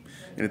cookie.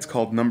 And it's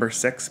called number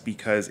 6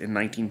 because in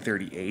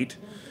 1938,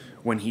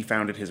 when he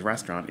founded his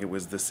restaurant, it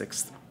was the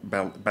 6th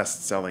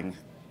best-selling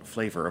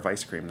flavor of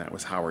ice cream. That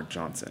was Howard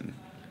Johnson.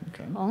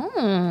 Okay.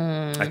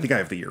 Oh. I think I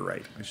have the year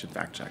right. I should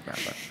fact check that.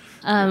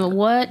 But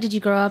What did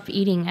you grow up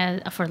eating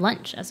for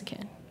lunch as a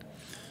kid?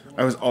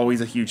 I was always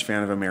a huge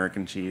fan of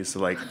American cheese. So,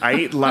 like, I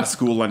ate a lot of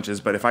school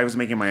lunches, but if I was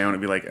making my own,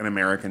 it'd be like an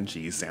American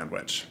cheese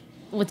sandwich.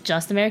 With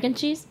just American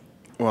cheese?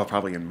 Well,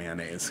 probably in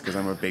mayonnaise, because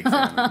I'm a big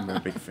fan. I'm a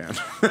big fan.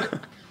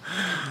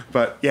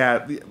 But, yeah,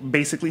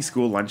 basically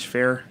school lunch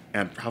fare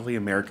and probably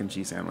American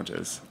cheese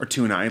sandwiches. Or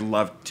tuna. I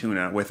love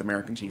tuna with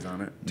American cheese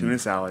on it. Tuna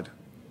salad.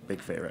 Big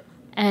favorite.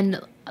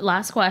 And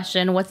last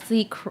question, what's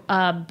the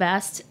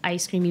best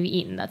ice cream you've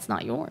eaten that's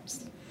not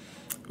yours?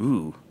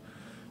 Ooh.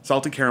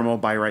 Salted caramel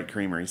by Wright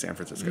Creamery, San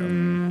Francisco.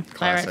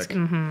 Classic.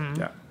 Mm-hmm.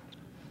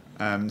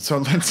 Yeah. So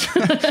let's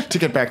to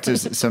get back to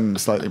some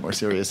slightly more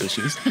serious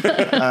issues.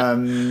 I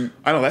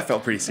know that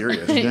felt pretty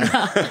serious.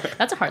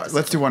 That's a hard decision.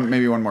 Let's do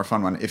maybe one more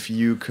fun one. If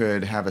you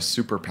could have a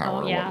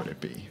superpower, Oh, yeah. what would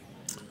it be?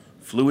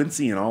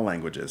 Fluency in all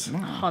languages.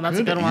 Oh, that's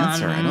a good one.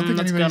 Answer. I don't think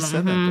That's a anybody good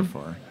said one. that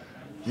before.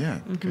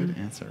 Yeah, good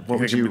answer. What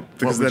would you?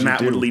 Because what would then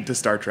that you would do? lead to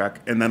Star Trek,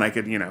 and then I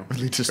could, Lead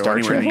to go Star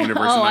anywhere in the Trek.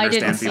 universe Oh, and I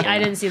understand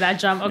didn't people. see that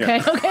jump. Okay,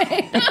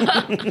 okay.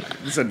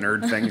 It's a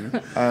nerd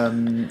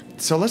thing.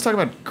 So let's talk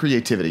about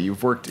creativity.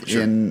 You've worked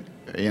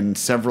in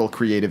several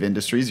creative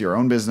industries, your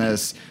own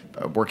business,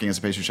 working as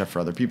a pastry chef for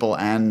other people,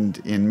 and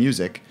in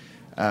music.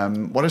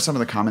 What are some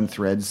of the common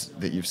threads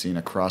that you've seen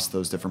across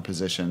those different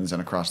positions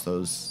and across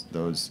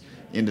those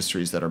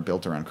industries that are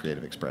built around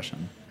creative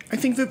expression? I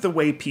think that the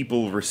way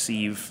people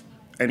receive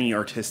any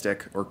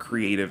artistic or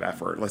creative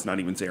effort, let's not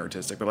even say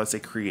artistic, but let's say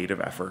creative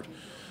effort,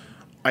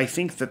 I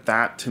think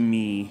that to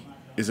me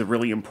is a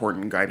really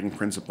important guiding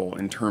principle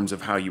in terms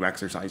of how you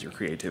exercise your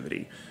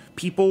creativity.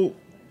 People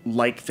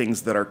like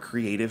things that are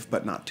creative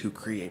but not too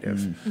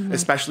creative,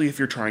 especially if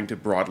you're trying to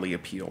broadly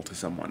appeal to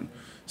someone.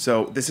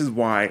 So this is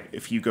why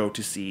if you go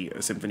to see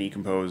a symphony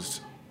composed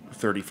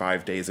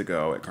 35 days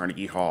ago at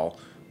Carnegie Hall,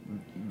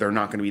 there are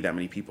not going to be that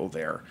many people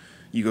there.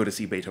 You go to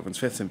see Beethoven's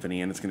Fifth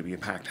Symphony, and it's going to be a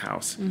packed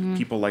house.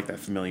 People like that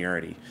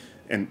familiarity.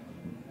 And,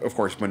 of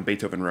course, when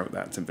Beethoven wrote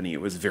that symphony, it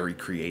was very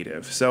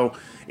creative. So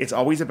it's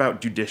always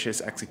about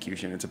judicious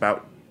execution. It's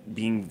about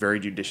being very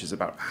judicious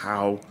about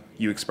how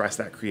you express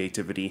that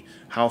creativity,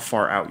 how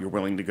far out you're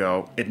willing to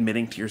go,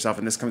 admitting to yourself,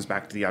 and this comes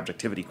back to the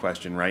objectivity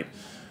question, right?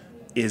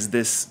 Is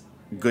this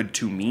good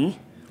to me?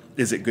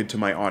 Is it good to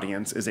my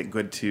audience? Is it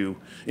good to...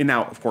 And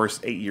now, of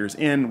course, 8 years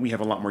in, we have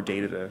a lot more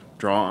data to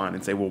draw on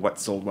and say, well, what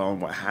sold well and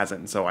what hasn't.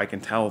 And so I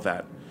can tell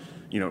that,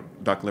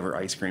 duck liver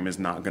ice cream is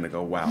not going to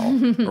go well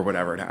or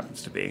whatever it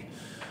happens to be.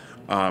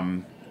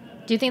 Do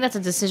you think that's a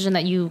decision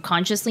that you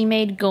consciously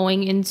made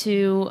going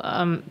into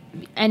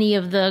any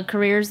of the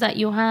careers that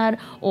you had,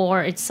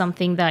 or it's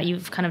something that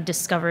you've kind of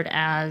discovered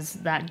as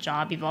that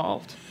job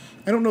evolved?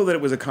 I don't know that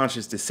it was a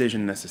conscious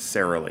decision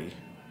necessarily,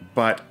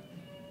 but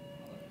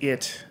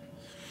it's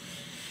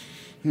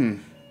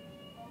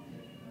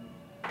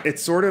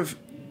sort of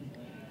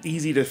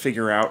easy to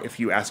figure out if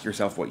you ask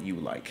yourself what you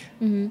like.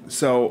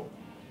 So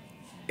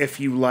if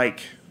you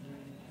like,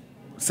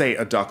 say,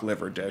 a duck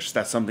liver dish,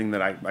 that's something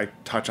that I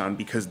touch on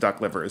because duck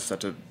liver is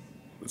such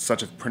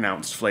a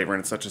pronounced flavor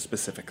and it's such a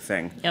specific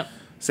thing. Yep.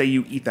 Say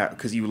you eat that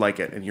because you like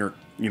it and you're,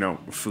 a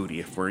foodie,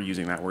 if we're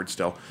using that word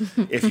still.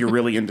 If you're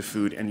really into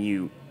food and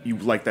you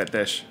like that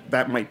dish,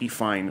 that might be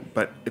fine.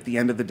 But at the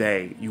end of the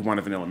day, you want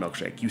a vanilla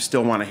milkshake. You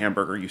still want a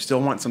hamburger. You still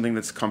want something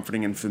that's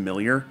comforting and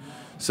familiar.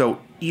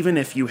 So even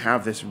if you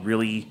have this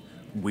really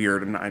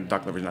weird, and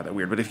duck liver's not that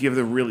weird, but if you have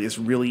this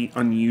really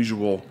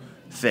unusual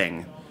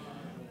thing,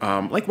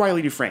 like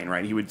Wiley Dufresne,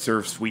 right? He would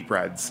serve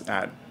sweetbreads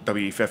at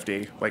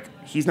WE50. Like,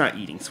 he's not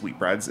eating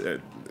sweetbreads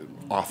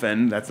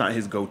often. That's not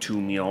his go-to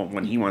meal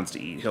when he wants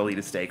to eat. He'll eat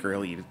a steak or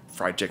he'll eat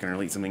fried chicken or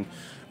he'll eat something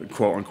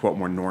quote-unquote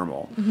more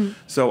normal.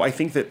 So I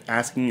think that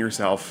asking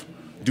yourself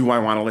do I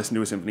want to listen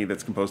to a symphony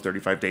that's composed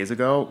 35 days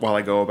ago while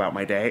I go about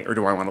my day, or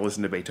do I want to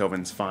listen to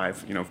Beethoven's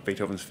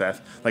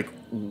Fifth? Like,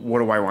 what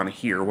do I want to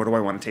hear? What do I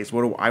want to taste?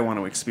 What do I want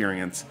to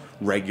experience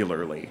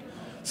regularly?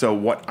 So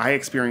what I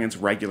experience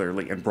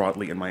regularly and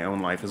broadly in my own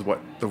life is what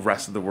the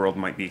rest of the world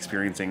might be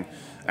experiencing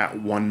at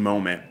one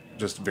moment,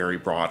 just very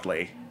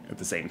broadly at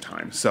the same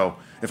time. So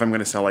if I'm going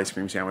to sell ice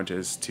cream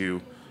sandwiches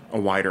to a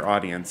wider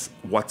audience,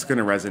 what's going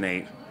to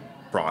resonate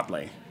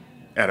broadly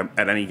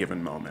at any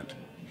given moment?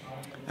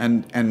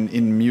 And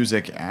in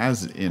music,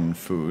 as in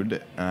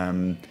food,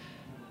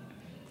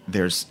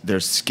 there's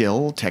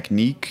skill,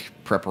 technique,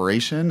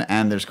 preparation,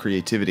 and there's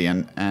creativity.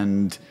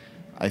 And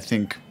I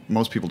think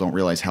most people don't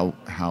realize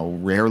how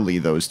rarely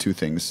those two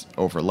things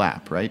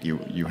overlap. Right?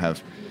 You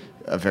have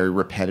a very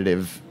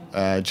repetitive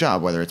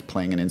job, whether it's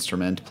playing an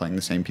instrument, playing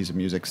the same piece of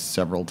music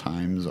several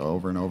times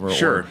over and over,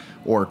 sure,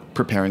 or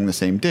preparing the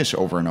same dish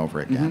over and over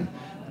again.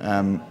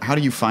 Mm-hmm. How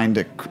do you find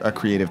a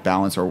creative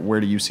balance, or where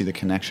do you see the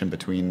connection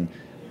between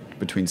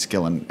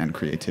skill and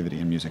creativity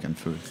in music and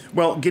food?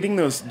 Well, doing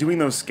those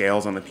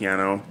scales on the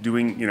piano,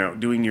 doing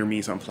your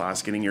mise en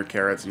place, getting your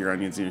carrots and your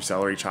onions and your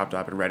celery chopped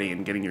up and ready,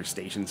 and getting your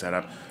station set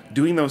up,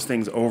 doing those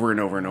things over and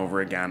over and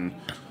over again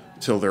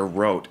till they're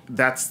rote.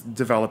 That's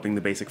developing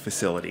the basic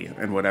facility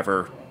in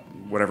whatever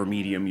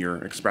medium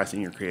you're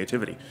expressing your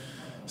creativity.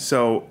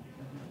 So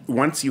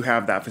once you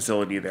have that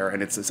facility there,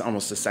 and it's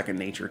almost a second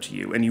nature to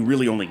you, and you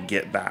really only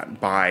get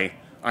that by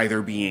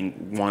either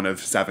being one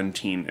of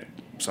 17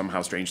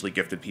 somehow strangely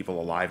gifted people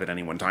alive at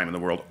any one time in the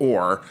world,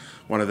 or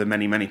one of the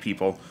many, many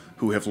people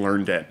who have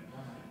learned it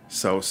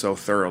so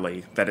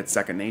thoroughly that it's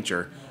second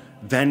nature,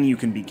 then you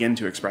can begin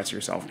to express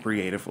yourself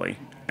creatively,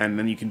 and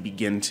then you can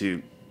begin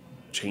to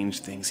change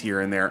things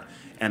here and there,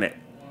 and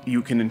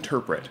you can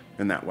interpret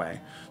in that way.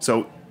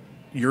 So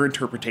your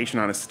interpretation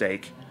on a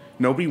steak,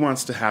 nobody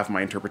wants to have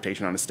my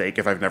interpretation on a steak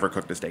if I've never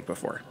cooked a steak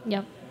before.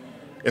 Yep.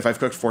 If I've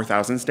cooked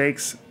 4,000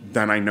 steaks,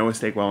 then I know a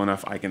steak well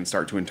enough, I can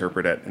start to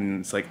interpret it.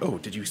 And it's like, oh,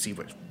 did you see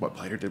what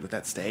Plyter did with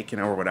that steak,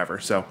 or whatever.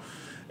 So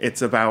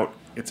it's about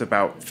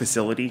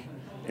facility,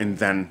 and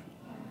then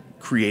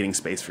creating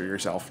space for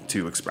yourself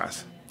to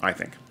express, I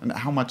think. And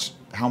how much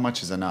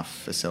is enough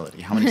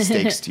facility? How many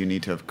steaks do you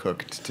need to have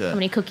cooked to... How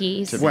many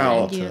cookies do you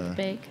have to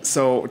bake?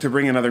 So to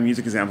bring another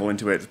music example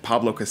into it,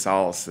 Pablo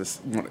Casals is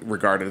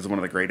regarded as one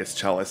of the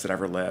greatest cellists that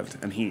ever lived.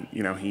 And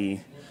he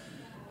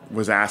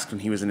was asked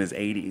when he was in his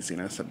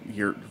 80s, so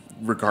you're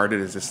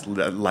regarded as this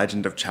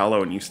legend of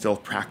cello, and you still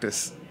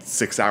practice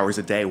 6 hours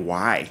a day.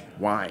 Why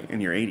in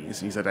your 80s? And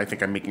he said, I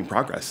think I'm making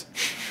progress.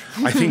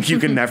 I think you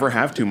can never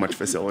have too much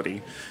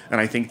facility.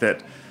 And I think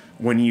that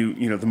when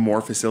the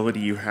more facility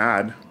you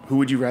had, who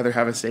would you rather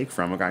have a steak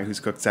from? A guy who's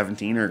cooked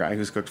 17 or a guy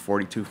who's cooked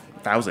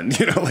 42,000?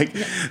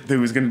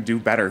 Who's going to do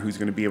better? Who's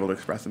going to be able to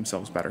express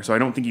themselves better? So I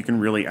don't think you can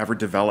really ever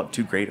develop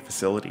too great a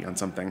facility on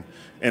something.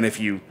 And if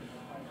you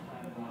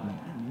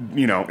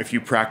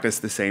practice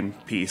the same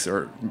piece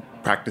or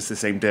practice the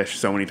same dish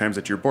so many times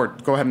that you're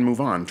bored, go ahead and move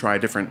on. Try a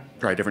different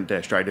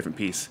dish, try a different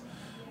piece,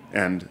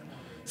 and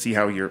see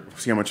how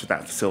much of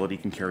that facility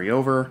can carry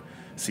over.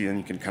 Then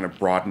you can kind of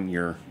broaden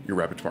your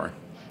repertoire.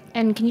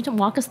 And can you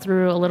walk us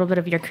through a little bit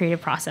of your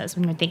creative process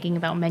when you're thinking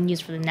about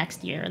menus for the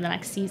next year or the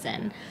next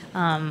season?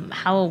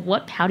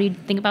 How do you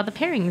think about the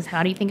pairings?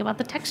 How do you think about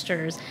the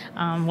textures?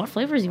 What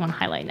flavors you want to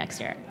highlight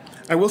next year?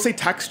 I will say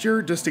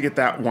texture, just to get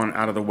that one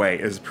out of the way,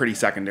 is pretty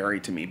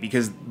secondary to me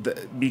because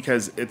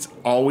it's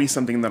always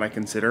something that I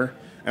consider,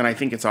 and I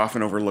think it's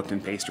often overlooked in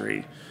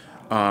pastry.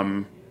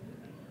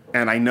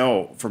 And I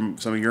know from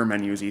some of your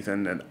menus,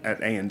 Ethan, at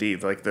A&D,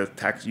 like the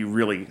text, you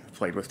really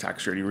played with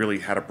texture. You really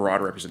had a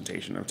broad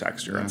representation of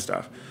texture and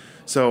stuff.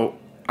 So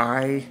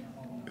I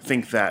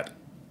think that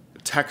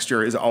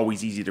texture is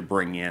always easy to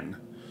bring in.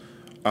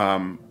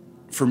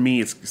 For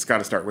me, it's got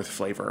to start with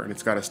flavor, and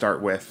it's got to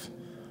start with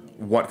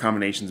what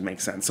combinations make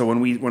sense. So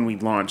when we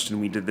launched and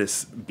we did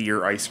this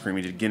beer ice cream,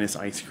 we did Guinness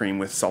ice cream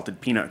with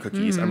salted peanut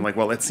cookies. I'm like,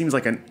 well, it seems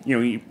like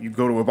you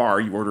go to a bar,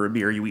 you order a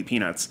beer, you eat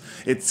peanuts.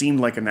 It seemed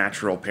like a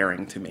natural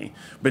pairing to me.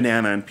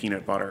 Banana and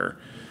peanut butter.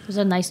 There's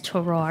a nice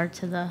terroir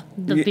to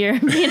the beer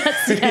and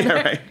peanuts together.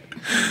 Yeah, right.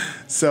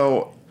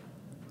 So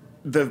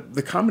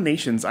the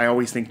combinations, I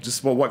always think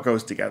what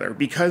goes together?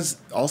 Because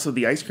also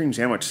the ice cream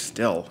sandwich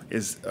still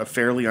is a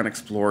fairly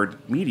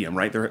unexplored medium,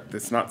 right?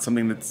 It's not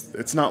something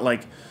it's not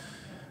like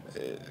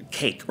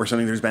cake or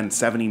something there's been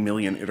 70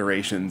 million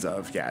iterations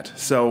of yet.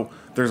 So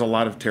there's a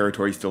lot of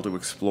territory still to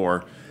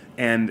explore.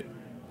 And,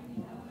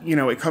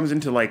 it comes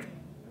into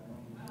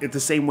it's the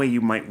same way you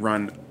might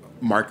run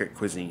market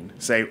cuisine.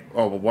 Say,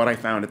 oh, well, what I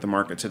found at the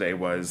market today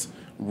was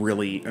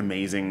really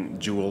amazing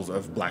jewels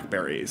of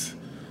blackberries.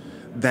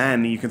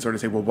 Then you can sort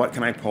of say, well, what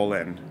can I pull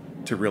in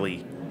to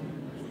really,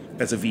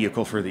 as a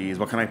vehicle for these?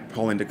 What can I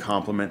pull in to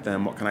complement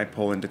them? What can I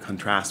pull in to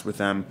contrast with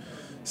them?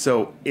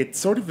 So it's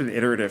sort of an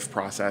iterative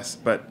process,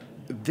 but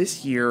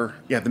this year,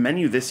 the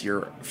menu this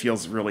year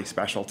feels really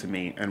special to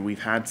me, and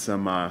we've had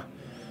some,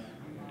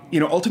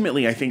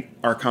 ultimately I think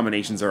our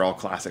combinations are all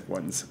classic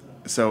ones.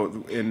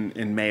 So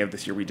in May of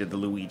this year, we did the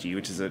Luigi,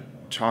 which is a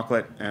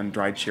chocolate and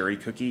dried cherry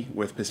cookie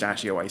with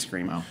pistachio ice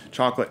cream. Wow.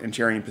 Chocolate and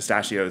cherry and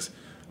pistachios.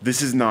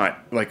 This is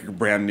not like a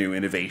brand new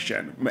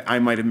innovation. I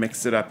might have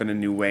mixed it up in a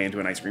new way into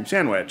an ice cream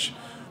sandwich,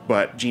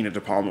 but Gina De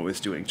Palma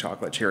was doing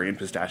chocolate, cherry, and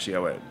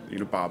pistachio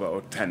at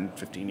Babo 10,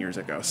 15 years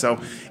ago.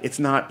 So it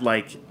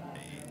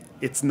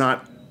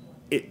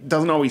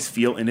doesn't always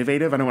feel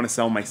innovative. I don't want to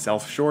sell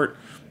myself short.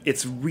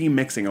 It's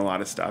remixing a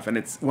lot of stuff.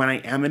 And when I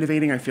am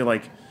innovating, I feel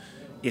like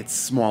it's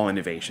small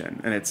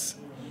innovation. And it's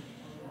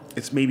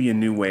maybe a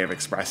new way of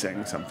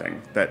expressing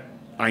something that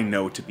I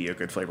know to be a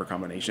good flavor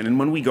combination. And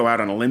when we go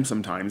out on a limb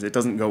sometimes, it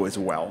doesn't go as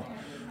well.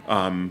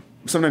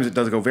 Sometimes it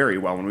does go very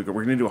well. We're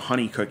going to do a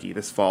honey cookie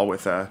this fall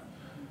with a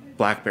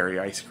blackberry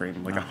ice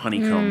cream, like a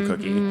honeycomb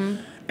cookie.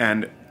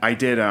 And I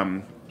did,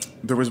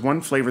 there was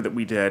one flavor that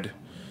we did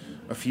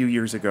a few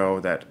years ago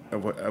that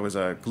was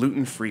a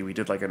gluten-free. We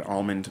did like an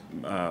almond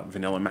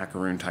vanilla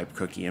macaroon type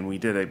cookie, and we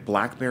did a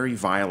blackberry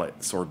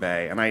violet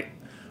sorbet. And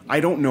I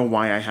don't know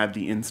why I had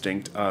the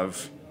instinct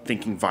of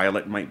thinking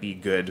violet might be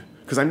good,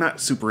 because I'm not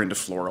super into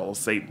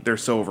florals. They're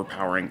so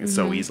overpowering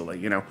so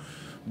easily,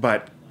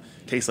 But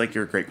tastes like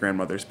your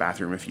great-grandmother's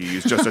bathroom if you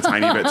use just a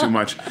tiny bit too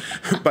much.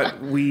 But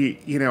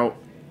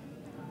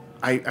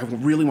I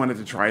really wanted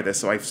to try this,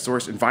 so I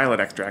sourced, and violet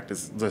extract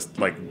is just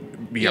like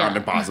beyond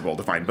impossible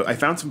to find. But I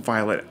found some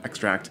violet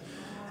extract,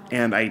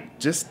 and I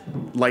just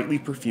lightly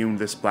perfumed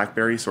this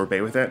blackberry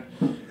sorbet with it.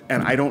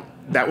 And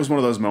that was one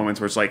of those moments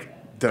where it's like,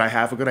 did I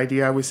have a good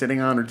idea I was sitting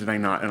on, or did I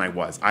not? And I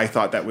was. I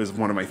thought that was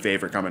one of my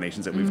favorite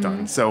combinations that we've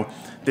done. So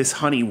this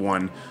honey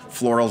one,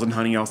 florals and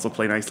honey also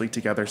play nicely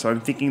together. So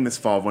I'm thinking this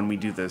fall when we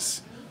do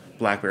this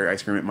blackberry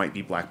ice cream, it might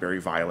be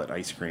blackberry violet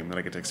ice cream that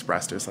I get to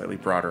express to a slightly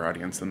broader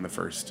audience than the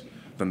first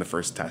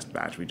test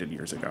batch we did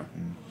years ago.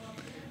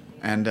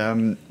 And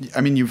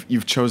I mean,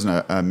 you've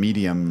chosen a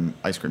medium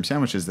ice cream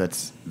sandwiches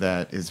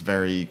that is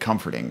very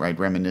comforting, right?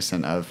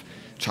 Reminiscent of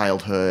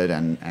childhood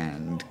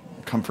and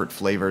comfort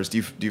flavors. Do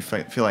you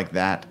feel like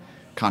that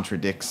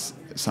contradicts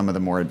some of the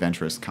more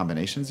adventurous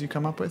combinations you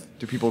come up with?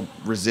 Do people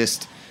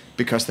resist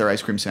because they're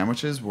ice cream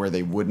sandwiches where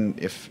they wouldn't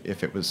if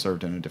it was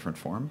served in a different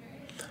form?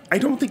 I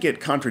don't think it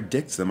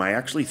contradicts them. I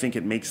actually think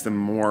it makes them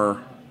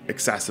more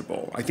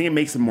accessible. I think it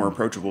makes them more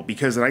approachable,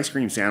 because an ice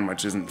cream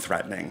sandwich isn't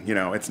threatening.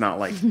 It's not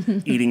like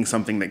eating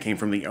something that came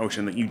from the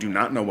ocean that you do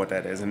not know what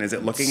that is, and is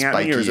it looking at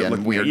me or is it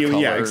looking at you?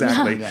 Colors. Yeah,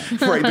 exactly.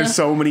 Right. There's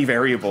so many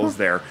variables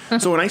there.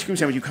 So an ice cream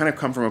sandwich, you kind of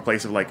come from a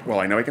place of like, well,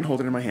 I know I can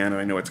hold it in my hand,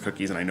 and I know it's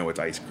cookies, and I know it's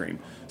ice cream.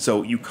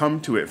 So you come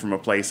to it from a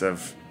place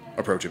of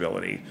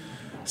approachability.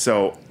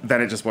 So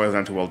then it just boils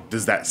down to, well,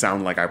 does that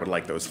sound like I would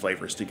like those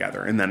flavors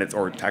together? And then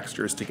or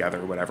textures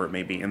together, whatever it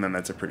may be, and then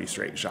that's a pretty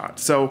straight shot.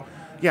 So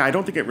yeah, I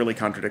don't think it really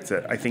contradicts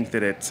it. I think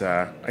that it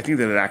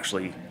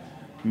actually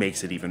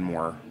makes it even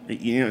more,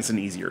 it's an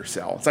easier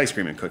sell. It's ice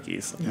cream and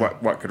cookies. Yeah.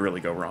 What could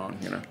really go wrong,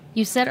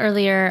 You said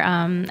earlier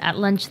at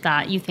lunch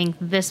that you think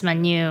this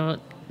menu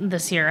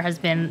this year has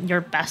been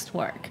your best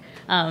work.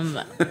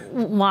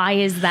 Why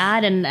is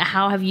that, and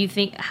how have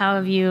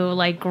you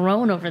like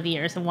grown over the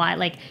years, and why,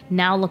 like,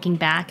 now looking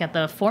back at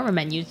the former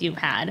menus you've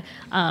had,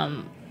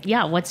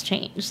 what's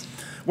changed?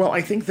 Well,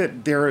 I think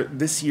that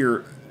this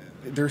year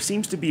there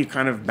seems to be a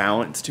kind of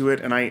balance to it,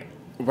 and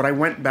what I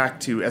went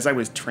back to as I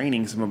was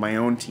training some of my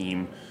own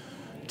team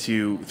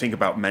to think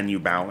about menu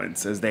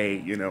balance, as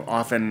they,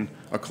 often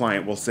a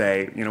client will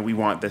say, we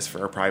want this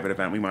for a private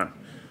event, we want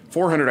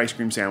 400 ice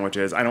cream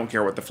sandwiches. I don't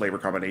care what the flavor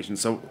combination.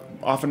 So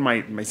often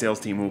my sales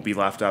team will be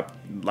left up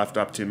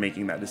to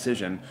making that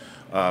decision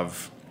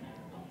of,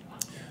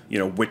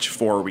 which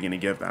 4 are we going to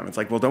give them? It's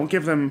like, well, don't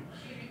give them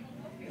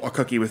a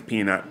cookie with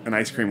peanut, an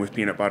ice cream with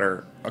peanut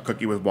butter, a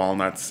cookie with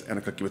walnuts, and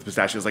a cookie with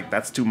pistachios. Like,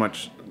 that's too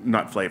much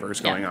nut flavors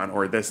going on.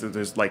 Or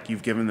there's like,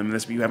 you've given them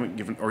this, but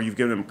you've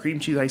given them cream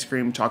cheese ice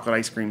cream, chocolate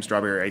ice cream,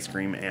 strawberry ice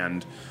cream,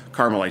 and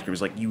caramel ice cream.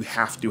 It's like, you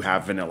have to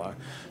have vanilla.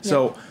 Yeah.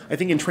 So I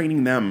think in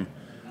training them,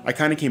 I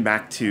kind of came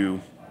back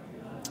to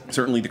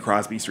certainly the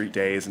Crosby Street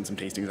days and some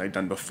tastings I'd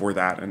done before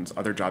that, and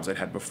other jobs I'd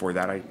had before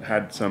that. I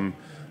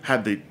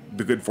had the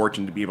good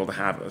fortune to be able to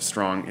have a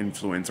strong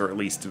influence, or at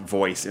least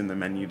voice, in the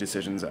menu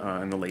decisions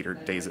in the later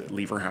days at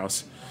Lever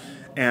House.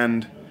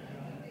 And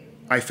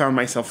I found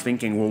myself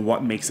thinking, well,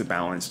 what makes a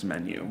balanced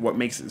menu? What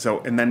makes it so?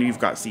 And then you've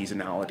got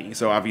seasonality.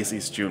 So obviously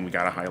it's June, we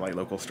got to highlight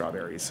local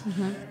strawberries,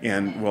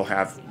 and we'll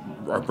have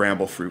our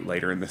bramble fruit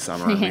later in the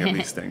summer. And we have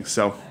these things.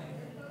 So,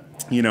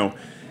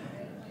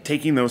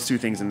 taking those two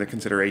things into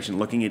consideration,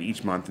 looking at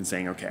each month and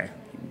saying, okay,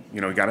 we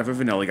got to have a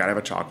vanilla, got to have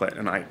a chocolate,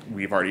 and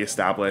we've already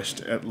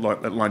established at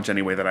lunch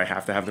anyway that I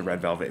have to have the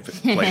red velvet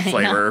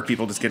flavor, or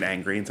people just get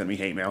angry and send me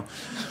hate mail.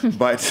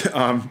 But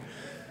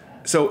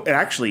so it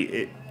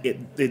actually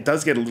it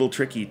does get a little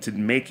tricky to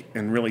make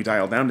and really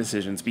dial down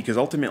decisions, because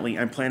ultimately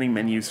I'm planning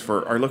menus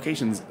for our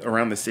locations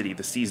around the city,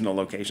 the seasonal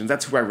locations.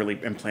 That's who I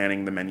really am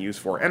planning the menus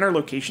for. And our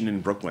location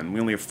in Brooklyn, we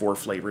only have 4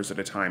 flavors at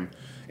a time.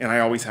 And I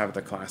always have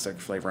the classic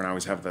flavor, and I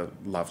always have the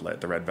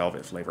Lovelet, the red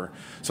velvet flavor.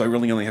 So I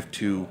really only have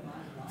 2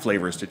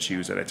 flavors to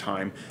choose at a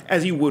time,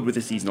 as you would with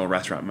a seasonal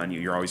restaurant menu.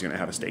 You're always going to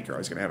have a steak, you're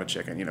always going to have a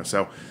chicken,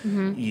 So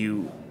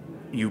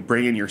you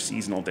bring in your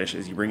seasonal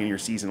dishes, you bring in your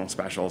seasonal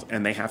specials,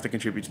 and they have to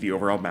contribute to the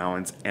overall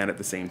balance and at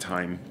the same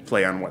time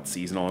play on what's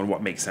seasonal and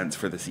what makes sense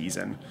for the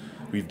season.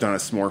 We've done a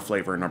s'more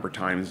flavor a number of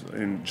times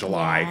in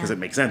July because it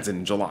makes sense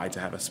in July to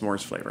have a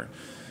s'mores flavor.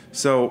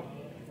 So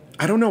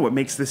I don't know what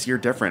makes this year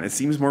different. It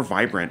seems more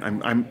vibrant.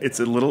 It's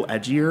a little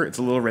edgier. It's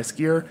a little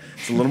riskier.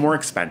 It's a little more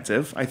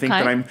expensive. I think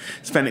that I'm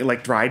spending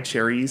like dried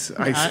cherries.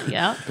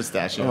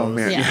 Pistachios. Oh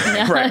man,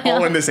 Yeah. right.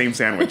 All in the same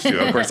sandwich too.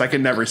 Of course, I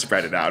can never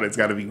spread it out. It's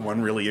got to be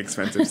one really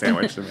expensive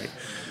sandwich to make.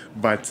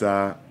 But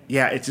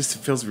it just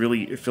feels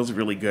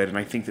really good. And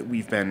I think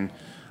that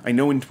I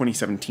know in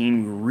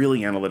 2017 we were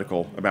really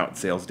analytical about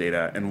sales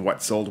data and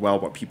what sold well,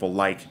 what people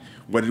like,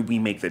 what did we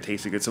make that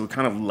tasted good. So we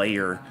kind of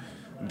layer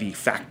the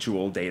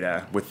factual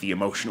data with the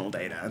emotional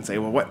data and say,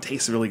 well, what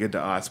tastes really good to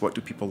us? What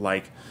do people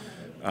like?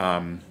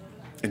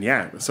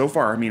 So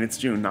far, I mean, it's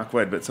June, knock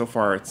wood, but so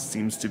far it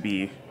seems to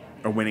be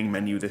a winning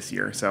menu this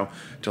year. So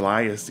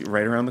July is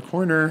right around the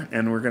corner,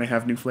 and we're going to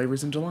have new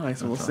flavors in July.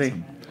 So we'll see.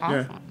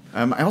 Awesome.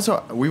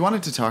 Yeah. We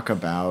wanted to talk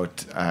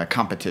about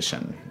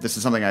competition. This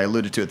is something I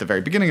alluded to at the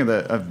very beginning of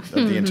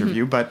the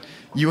interview, but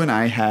you and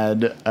I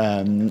had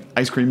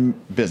ice cream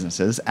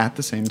businesses at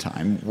the same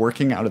time,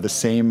 working out of the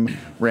same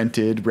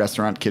rented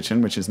restaurant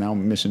kitchen, which is now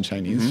Mission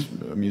Chinese,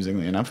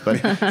 amusingly enough.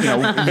 But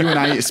you and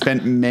I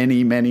spent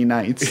many, many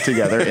nights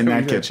together in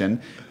that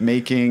kitchen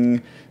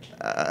making.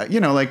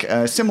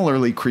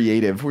 Similarly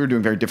creative. We were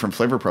doing very different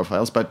flavor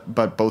profiles,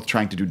 but both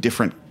trying to do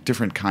different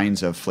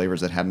kinds of flavors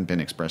that hadn't been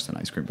expressed in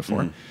ice cream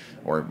before,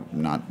 or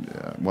not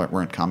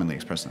weren't commonly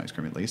expressed in ice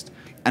cream at least,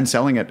 and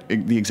selling at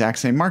the exact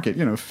same market,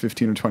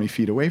 15 or 20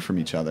 feet away from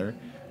each other.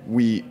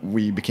 We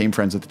became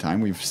friends at the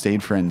time. We've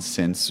stayed friends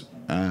since.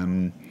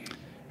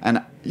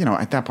 And,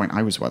 at that point,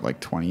 I was,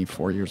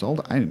 24 years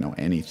old? I didn't know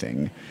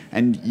anything.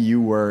 And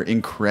you were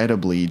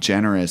incredibly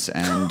generous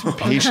and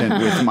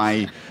patient with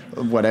my,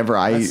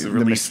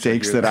 the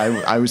mistakes that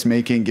I was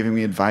making, giving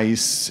me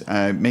advice,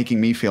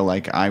 making me feel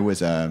like I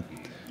was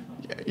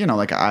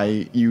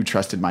you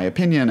trusted my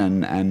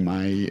opinion and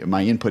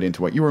my input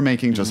into what you were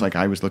making, just like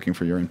I was looking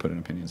for your input and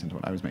opinions into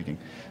what I was making.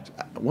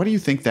 What do you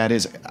think that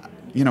is,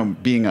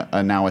 being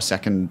now a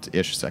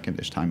second-ish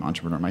time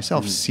entrepreneur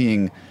myself,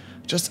 seeing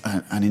just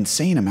an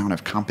insane amount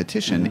of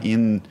competition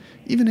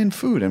even in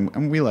food,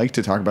 and we like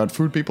to talk about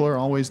food people are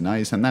always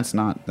nice, and that has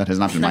not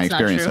been my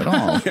experience at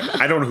all.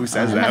 I don't know who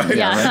says that.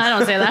 I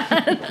don't say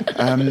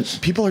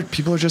that.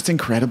 People are just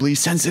incredibly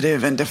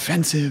sensitive and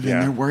defensive,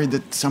 and they're worried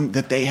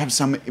that they have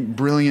some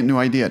brilliant new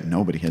idea.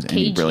 Nobody has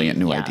any brilliant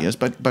new ideas,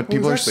 but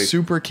people are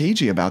super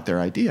cagey about their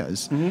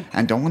ideas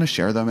and don't want to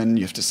share them, and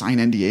you have to sign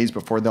NDAs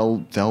before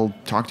they'll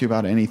talk to you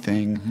about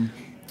anything.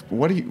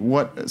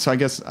 So I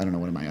guess, I don't know,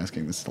 what am I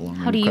asking? This is a long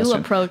question. How do you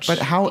approach? But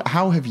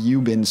how have you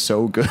been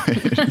so good?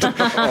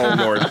 Oh,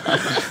 Lord.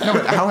 No,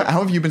 but how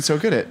have you been so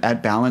good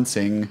at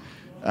balancing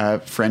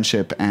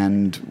friendship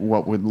and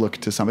what would look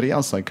to somebody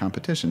else like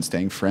competition,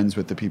 staying friends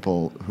with the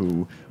people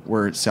who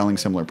were selling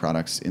similar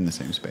products in the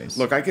same space?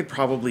 Look, I could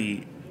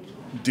probably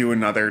do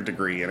another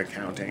degree in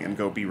accounting and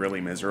go be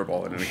really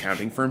miserable in an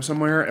accounting firm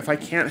somewhere. If I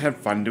can't have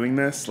fun doing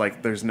this,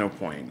 there's no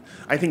point.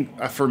 I think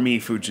for me,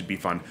 food should be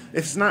fun.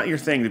 If it's not your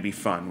thing to be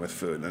fun with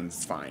food, then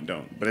it's fine.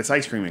 Don't. But it's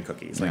ice cream and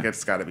cookies.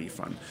 It's got to be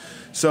fun.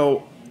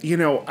 So,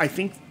 I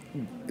think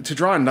to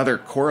draw another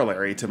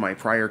corollary to my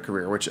prior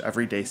career, which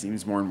every day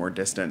seems more and more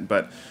distant,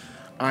 but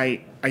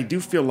I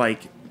do feel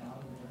like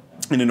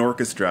in an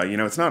orchestra,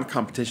 it's not a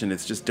competition.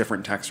 It's just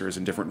different textures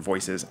and different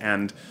voices.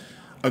 And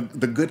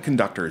the good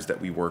conductors that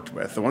we worked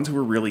with, the ones who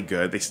were really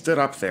good, they stood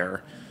up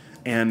there,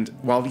 and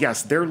while,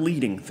 yes, they're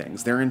leading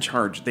things, they're in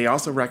charge, they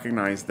also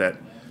recognize that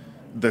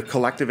the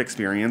collective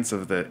experience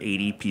of the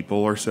 80 people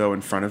or so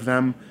in front of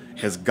them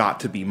has got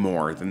to be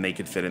more than they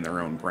could fit in their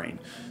own brain.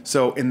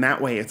 So in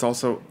that way, it's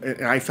also,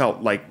 I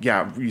felt like,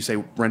 you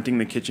say renting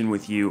the kitchen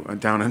with you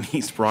down on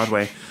East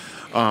Broadway.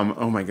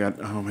 Oh my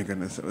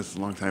goodness, it was a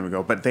long time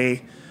ago. But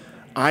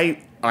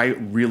I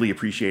really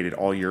appreciated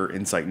all your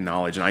insight and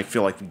knowledge, and I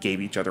feel like we gave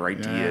each other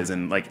ideas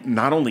and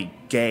not only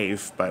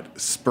gave,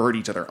 but spurred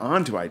each other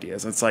onto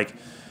ideas. And it's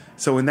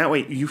so in that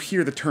way, you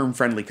hear the term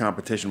friendly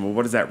competition. Well,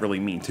 what does that really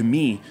mean? To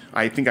me,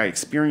 I think I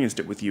experienced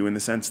it with you in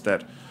the sense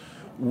that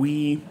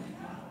we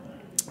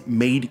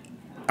made,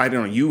 I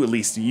don't know, you at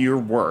least, your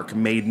work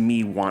made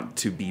me want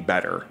to be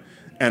better.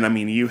 And I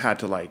mean, you had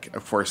to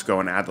of course, go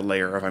and add the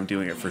layer of I'm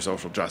doing it for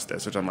social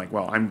justice, which I'm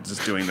I'm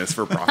just doing this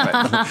for profit.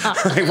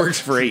 I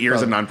worked for 8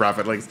 years in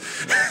nonprofit,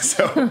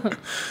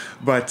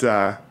 but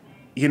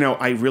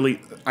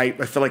I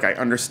feel like I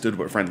understood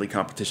what friendly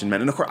competition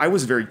meant. And of course, I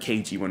was very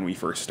cagey when we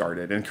first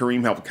started, and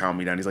Kareem helped calm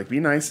me down. He's like, be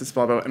nice, it's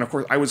blah, blah. And of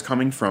course, I was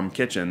coming from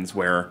kitchens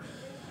where,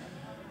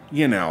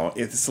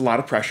 it's a lot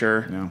of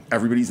pressure. Yeah.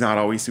 Everybody's not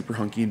always super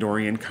hunky and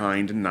dory and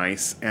kind and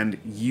nice. And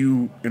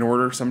in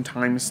order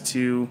sometimes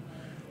to,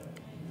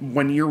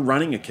 when you're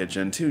running a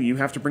kitchen, too, you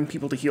have to bring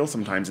people to heel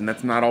sometimes, and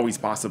that's not always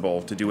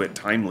possible to do it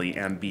timely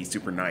and be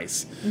super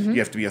nice. You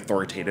have to be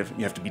authoritative.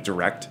 You have to be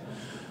direct.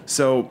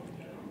 So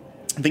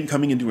I think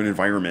coming into an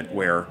environment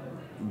where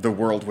the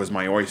world was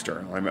my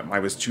oyster. I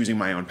was choosing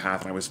my own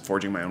path and I was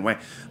forging my own way.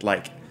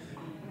 Like,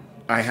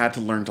 I had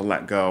to learn to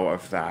let go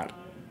of that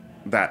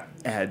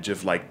edge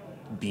of like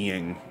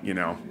being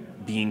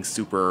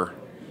super,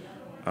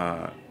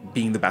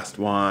 being the best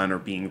one or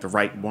being the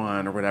right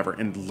one or whatever,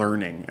 and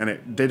learning. And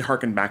it did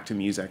harken back to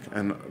music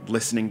and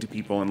listening to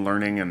people and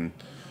learning. And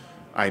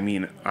I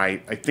mean, I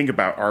think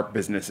about our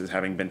businesses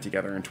having been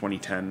together in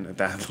 2010 at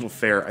that little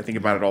fair. I think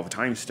about it all the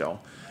time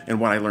still. And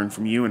what I learned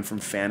from you and from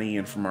Fanny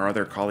and from our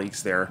other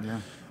colleagues there. Yeah.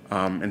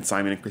 And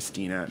Simon and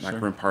Christina at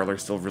Macaroon Parlor,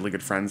 still really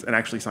good friends. And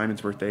actually,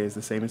 Simon's birthday is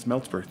the same as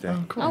Melt's birthday.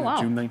 Oh, cool. Oh,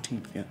 wow. June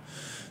 19th, yeah.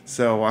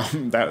 So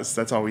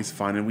that's always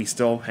fun. And we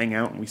still hang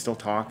out and we still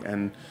talk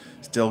and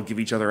still give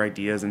each other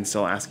ideas and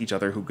still ask each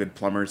other who good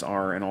plumbers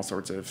are and all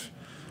sorts of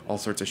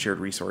shared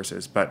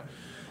resources. But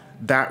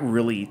that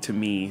really, to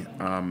me,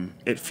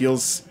 it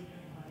feels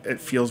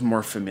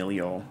more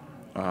familial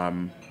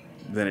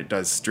than it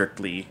does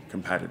strictly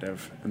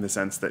competitive, in the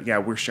sense that, yeah,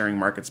 we're sharing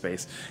market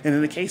space. And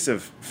in the case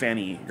of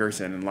Fanny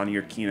Gerson and Lonnie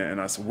Urquina and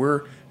us,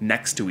 we're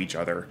next to each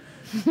other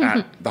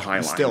at the High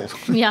Line. Still.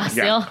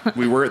 Still.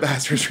 We were at the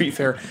Hester Street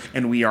Fair,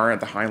 and we are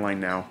at the High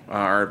Line now.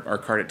 Our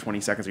cart at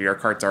 22nd Street, our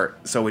carts are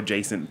so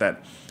adjacent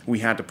that we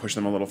had to push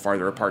them a little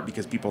farther apart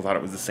because people thought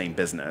it was the same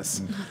business.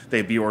 Mm-hmm.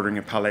 They'd be ordering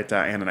a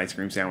paleta and an ice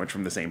cream sandwich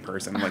from the same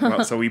person. I'm like,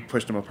 well, so we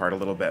pushed them apart a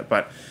little bit.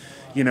 But,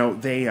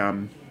 they...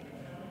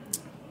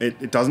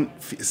 It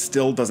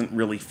still doesn't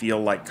really feel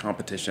like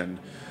competition.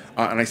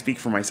 And I speak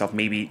for myself,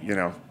 maybe,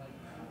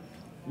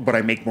 would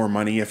I make more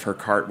money if her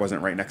cart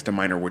wasn't right next to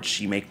mine, or would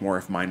she make more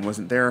if mine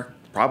wasn't there?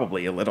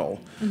 Probably a little.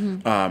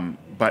 Mm-hmm.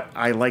 But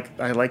I like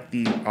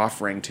the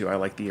offering too. I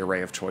like the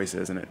array of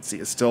choices, and it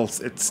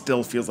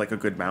still feels like a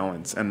good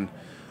balance. And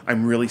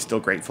I'm really still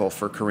grateful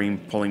for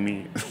Kareem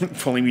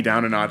pulling me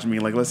down a notch and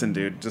being like, listen,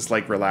 dude, just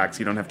like relax.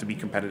 You don't have to be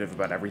competitive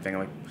about everything.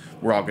 Like,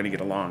 we're all going to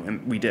get along.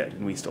 And we did,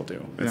 and we still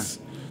do.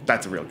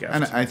 That's a real gift.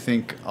 And I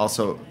think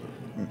also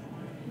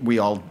we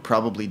all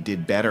probably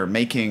did better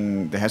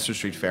making the Hester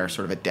Street Fair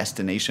sort of a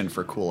destination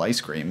for cool ice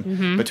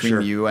cream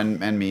between you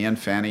and me and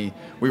Fanny.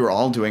 We were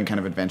all doing kind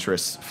of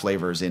adventurous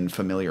flavors in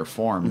familiar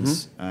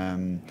forms.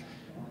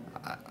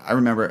 I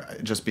remember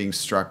just being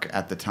struck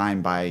at the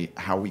time by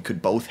how we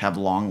could both have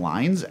long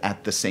lines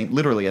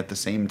literally at the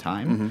same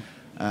time.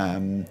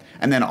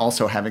 And then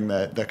also having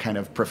the kind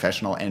of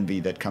professional envy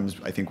that comes,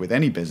 I think, with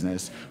any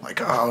business. Like,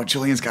 oh,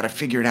 Julian's got to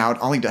figure it out.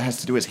 All he has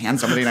to do is hand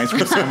somebody an ice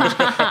cream sandwich.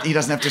 He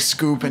doesn't have to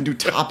scoop and do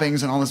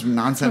toppings and all this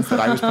nonsense that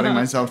I was putting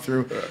myself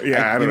through.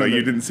 I don't know.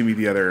 You didn't see me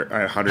the other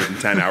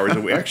 110 hours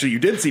a week. Actually, you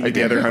did see me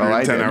the other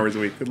 110 hours a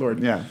week. Good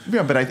Lord. Yeah,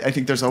 but I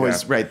think there's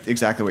always,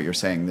 exactly what you're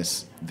saying,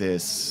 this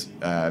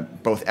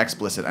both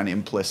explicit and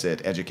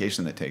implicit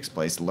education that takes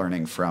place,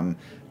 learning from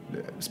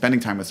spending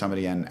time with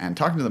somebody and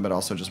talking to them, but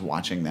also just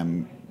watching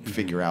them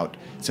figure out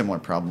similar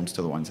problems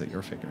to the ones that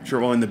you're figuring. Sure.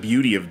 Well, and the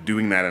beauty of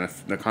doing that in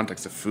the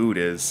context of food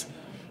is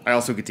I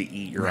also get to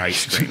eat your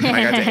ice cream.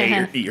 I got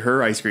to eat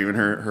her ice cream and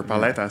her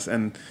paletas,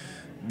 and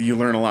you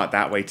learn a lot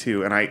that way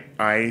too. And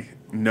I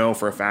know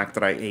for a fact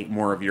that I ate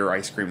more of your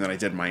ice cream than I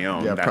did my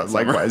own. Yeah,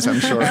 likewise, I'm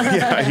sure.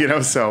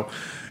 So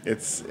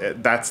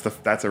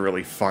that's a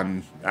really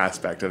fun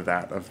aspect of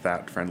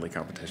that friendly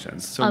competition.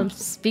 So,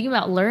 speaking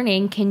about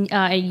learning, can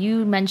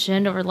you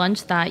mentioned over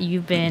lunch that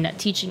you've been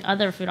teaching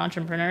other food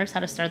entrepreneurs how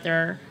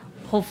to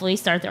hopefully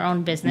start their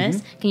own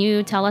business. Can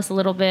you tell us a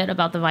little bit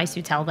about the advice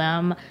you tell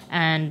them,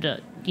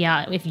 and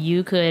if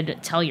you could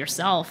tell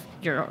yourself,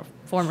 your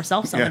former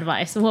self, some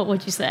advice, what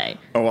would you say?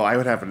 Oh, well, I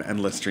would have an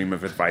endless stream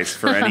of advice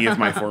for any of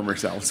my former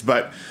selves,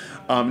 but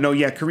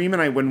Kareem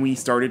and I, when we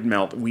started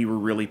Melt, we were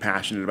really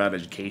passionate about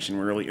education.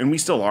 And we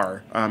still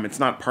are. It's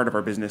not part of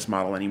our business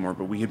model anymore,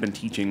 but we had been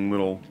teaching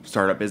little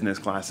startup business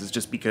classes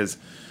just because,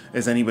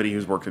 as anybody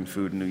who's worked in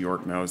food in New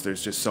York knows,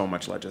 there's just so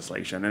much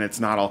legislation, and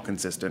it's not all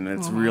consistent, and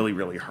it's really,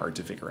 really hard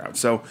to figure out.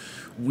 So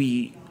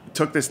we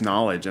took this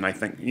knowledge, and I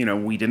think, we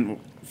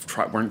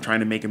weren't trying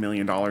to make $1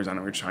 million on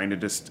it. We're trying to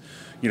just,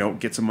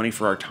 get some money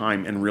for our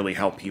time and really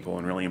help people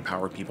and really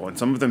empower people. And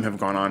some of them have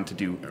gone on to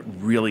do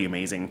really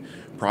amazing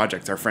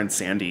projects. Our friend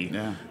Sandy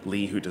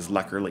Lee, who does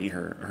Leckerli,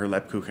 her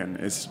Lebkuchen,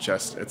 is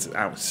it's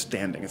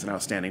outstanding. It's an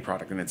outstanding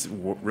product, and it's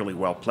really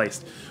well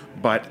placed.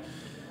 But,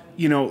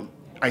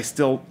 I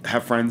still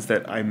have friends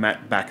that I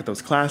met back at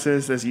those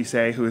classes, as you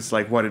say, who is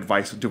like, what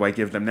advice do I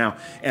give them now?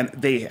 And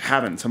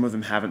some of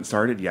them haven't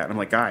started yet. I'm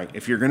like, guy,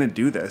 if you're going to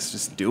do this,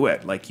 just do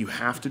it. Like, you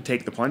have to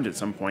take the plunge at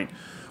some point.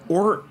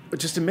 Or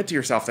just admit to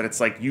yourself that it's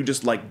like you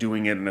just like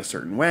doing it in a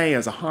certain way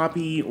as a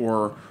hobby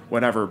or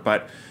whatever.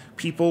 But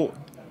people,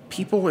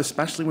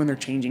 especially when they're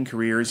changing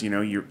careers,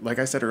 you're, like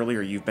I said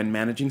earlier, you've been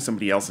managing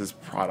somebody else's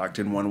product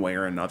in one way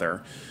or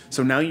another.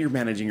 So now you're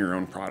managing your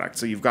own product.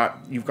 So you've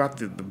got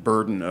the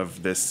burden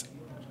of this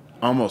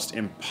almost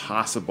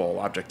impossible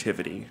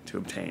objectivity to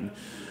obtain,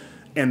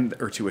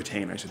 or to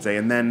attain, I should say.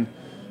 And then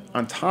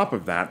on top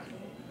of that,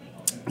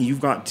 you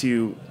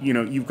feel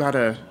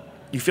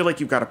like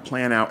you've got to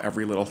plan out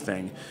every little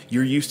thing.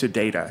 You're used to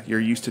data,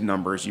 you're used to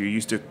numbers, you're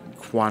used to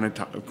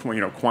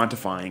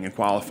quantifying and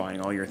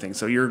qualifying all your things.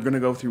 So you're going to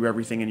go through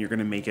everything, and you're going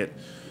to make it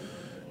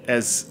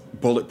as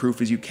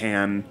bulletproof as you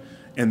can,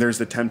 and there's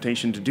the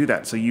temptation to do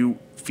that. So you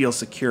feel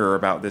secure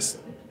about this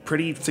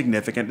pretty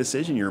significant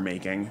decision you're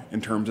making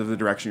in terms of the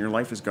direction your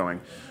life is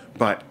going.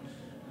 But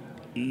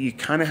you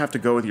kind of have to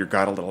go with your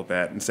gut a little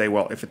bit and say,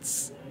 well, if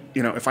it's,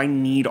 if I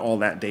need all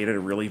that data to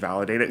really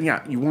validate it,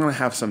 yeah, you want to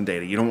have some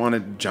data. You don't want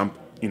to jump,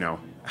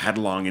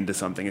 headlong into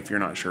something if you're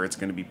not sure it's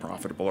going to be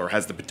profitable or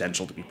has the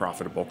potential to be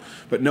profitable.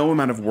 But no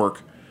amount of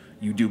work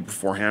you do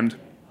beforehand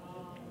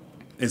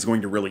is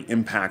going to really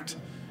impact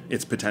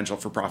its potential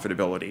for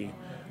profitability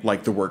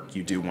like the work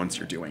you do once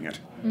you're doing it.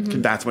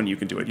 Mm-hmm. That's when you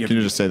can do it. Can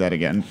you just say that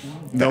again?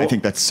 I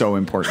think that's so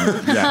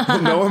important. Yeah.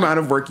 No amount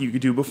of work you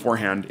could do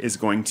beforehand is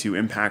going to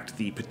impact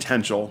the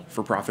potential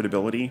for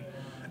profitability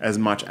as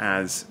much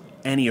as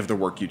any of the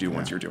work you do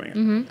once you're doing it.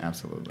 Mm-hmm.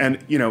 Absolutely. And,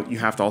 you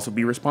have to also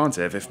be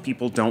responsive. If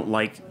people don't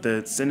like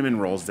the cinnamon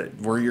rolls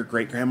that were your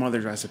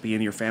great-grandmother's recipe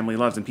and your family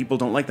loves and people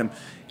don't like them,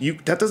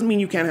 that doesn't mean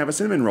you can't have a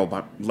cinnamon roll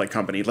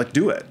company.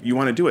 Do it. You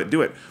want to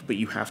do it. But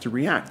you have to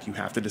react. You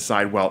have to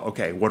decide, well,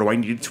 okay, what do I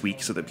need to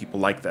tweak so that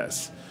people like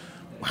this?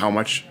 How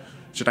much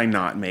should I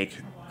not make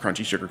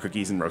crunchy sugar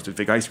cookies and roasted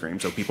fig ice cream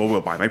so people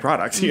will buy my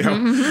products,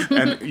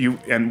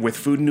 And with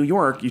Food in New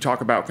York, you talk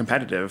about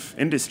competitive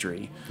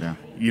industry. Yeah.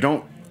 You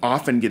don't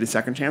often get a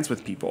second chance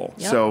with people.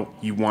 Yep. So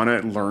you want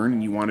to learn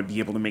and you want to be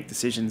able to make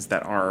decisions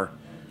that are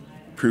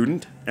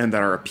prudent and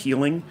that are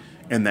appealing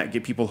and that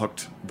get people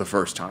hooked the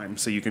first time.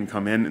 So you can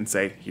come in and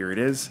say, here it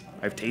is.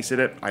 I've tasted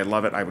it. I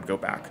love it. I would go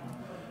back.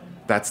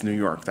 That's New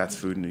York. That's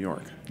Food in New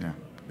York. Yeah.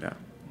 Yeah.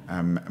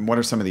 And what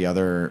are some of the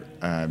other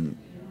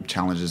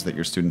challenges that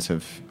your students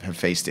have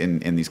faced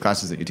in these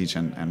classes that you teach,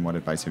 and what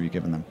advice have you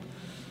given them?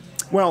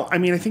 Well,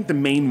 I think the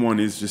main one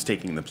is just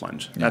taking the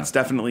plunge. Yeah. That's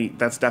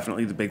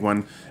definitely the big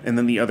one. And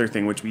then the other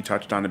thing, which we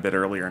touched on a bit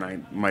earlier, and I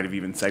might have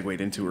even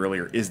segued into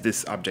earlier, is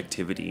this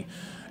objectivity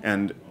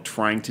and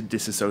trying to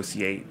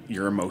disassociate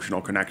your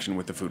emotional connection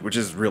with the food, which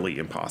is really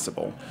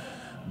impossible.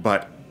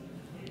 But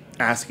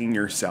asking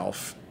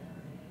yourself,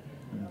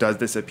 does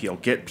this appeal?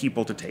 Get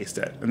people to taste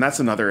it. And that's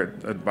another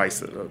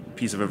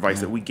piece of advice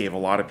that we gave a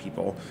lot of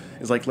people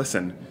is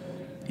listen,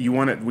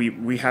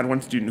 we had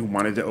one student who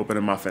wanted to open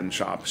a muffin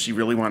shop. She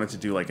really wanted to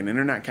do an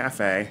internet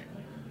cafe.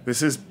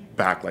 This is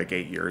back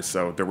 8 years,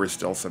 so there were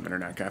still some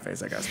internet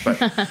cafes, I guess.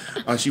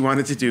 But she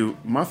wanted to do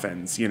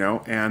muffins,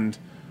 and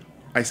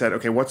I said,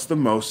 okay, what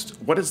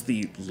is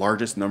the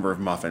largest number of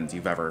muffins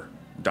you've ever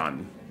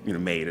done,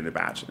 made in a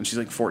batch? And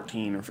she's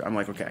 14. I'm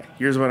okay,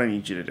 here's what I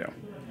need you to do.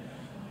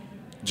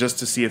 Just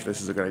to see if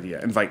this is a good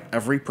idea. Invite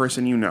every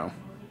person you know,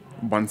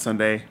 one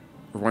Sunday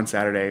or one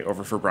Saturday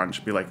over for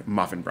brunch, be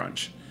muffin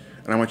brunch.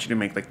 And I want you to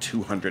make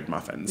 200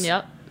 muffins.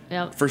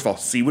 Yep. First of all,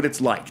 see what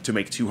it's like to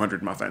make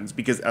 200 muffins,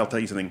 because I'll tell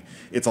you something,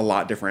 it's a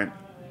lot different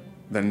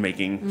than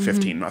making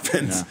 15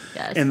 muffins.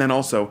 Yeah. Yes. And then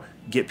also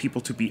get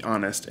people to be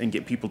honest and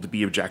get people to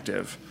be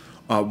objective.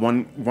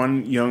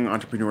 One young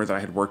entrepreneur that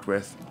I had worked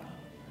with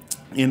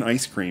in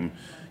ice cream,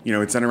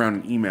 had sent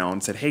around an email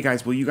and said, hey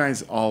guys, will you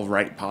guys all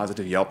write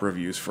positive Yelp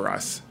reviews for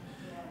us?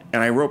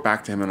 And I wrote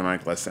back to him and I'm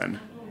listen,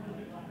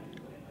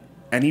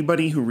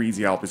 anybody who reads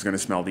Yelp is going to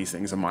smell these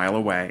things a mile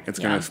away. It's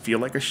going to feel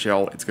like a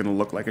shill. It's going to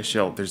look like a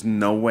shill. There's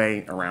no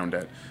way around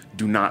it.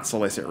 Do not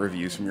solicit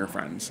reviews from your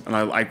friends. And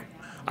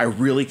I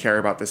really care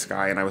about this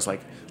guy. And I was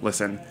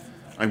listen,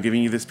 I'm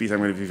giving you this piece. I'm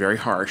going to be very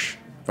harsh,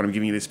 but I'm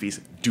giving you this piece.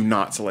 Do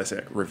not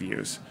solicit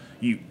reviews.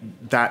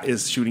 That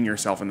is shooting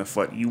yourself in the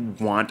foot. You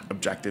want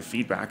objective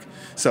feedback.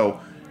 So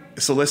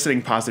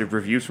soliciting positive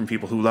reviews from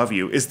people who love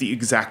you is the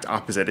exact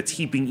opposite. It's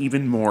heaping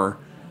even more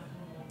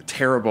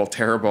terrible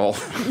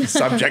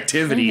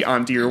subjectivity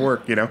onto your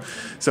work,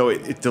 So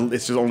it's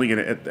just only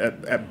going to,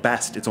 at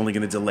best, it's only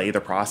going to delay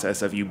the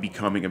process of you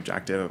becoming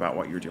objective about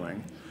what you're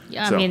doing.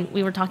 Yeah, so.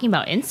 We were talking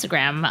about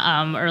Instagram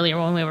earlier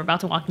when we were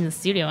about to walk into the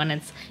studio,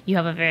 and you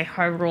have a very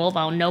hard rule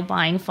about no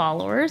buying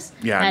followers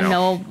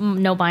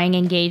and no buying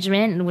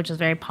engagement, which is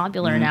very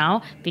popular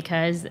now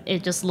because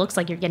it just looks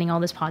like you're getting all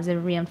this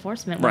positive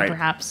reinforcement when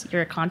perhaps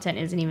your content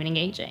isn't even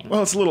engaging.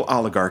 Well, it's a little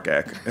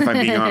oligarchic, if I'm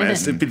being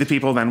honest. The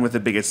people then with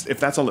the biggest, if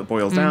that's all it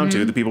boils down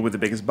to, the people with the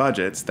biggest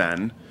budgets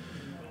then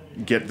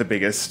get the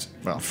biggest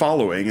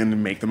following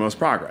and make the most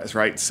progress,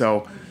 right?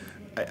 So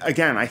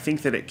again, I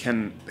think that it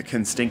can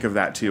stink of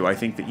that too. I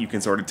think that you can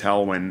sort of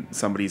tell when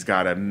somebody's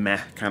got a meh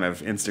kind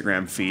of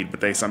Instagram feed, but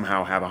they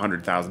somehow have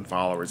 100,000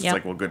 followers.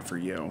 It's well, good for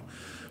you.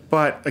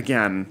 But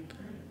again,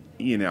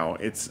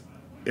 it's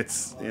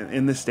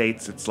in the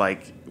States. It's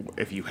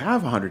if you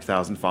have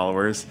 100,000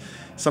 followers,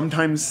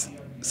 sometimes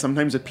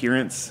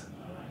appearance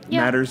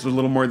matters a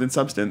little more than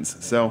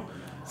substance. So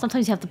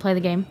sometimes you have to play the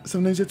game.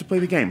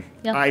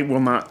 Yep. I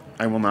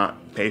will not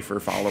pay for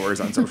followers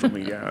on social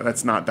media.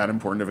 That's not that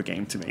important of a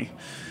game to me.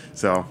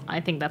 So I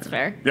think that's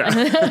fair.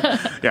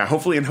 Yeah. Yeah.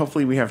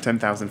 Hopefully we have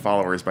 10,000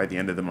 followers by the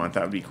end of the month.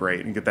 That would be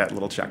great. And get that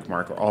little check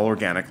mark all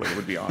organically. It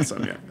would be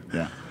awesome. Yeah.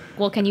 Yeah.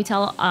 Well, can you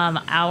tell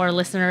our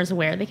listeners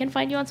where they can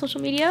find you on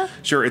social media?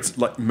 Sure. It's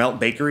Melt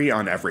Bakery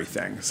on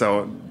everything.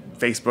 So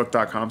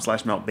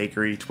Facebook.com/Melt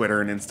Bakery.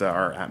 Twitter and Insta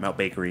are @Melt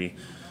Bakery.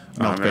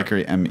 Melt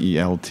Bakery,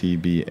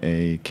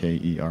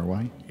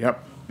 MELTBAKERY.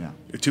 Yep. Yeah.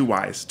 You're too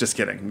wise. Just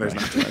kidding. There's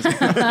not too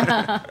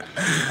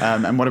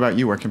wise. And what about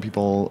you? Where can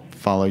people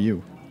follow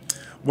you?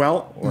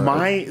 Well,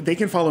 they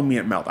can follow me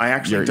at Melt. I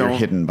actually don't. You're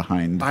hidden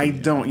behind. I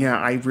don't. Yeah,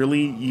 I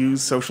really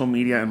use social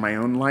media in my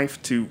own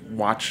life to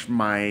watch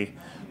my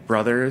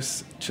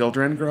brother's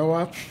children grow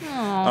up.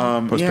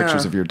 Post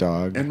pictures of your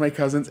dog. And my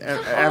cousins.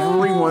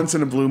 Every once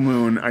in a blue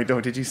moon,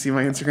 did you see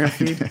my Instagram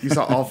feed? You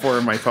saw all 4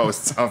 of my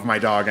posts of my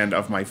dog and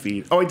of my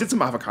feed. Oh, I did some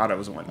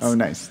avocados once. Oh,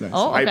 nice.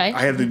 Oh, okay.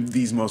 I have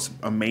these most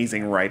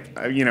amazing ripe.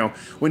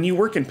 When you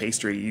work in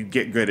pastry, you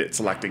get good at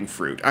selecting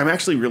fruit. I'm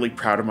actually really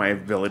proud of my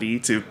ability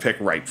to pick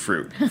ripe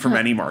fruit from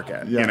any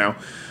market. Yeah.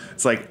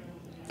 It's like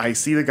I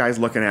see the guys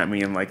looking at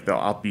me and like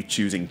I'll be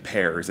choosing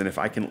pears, and if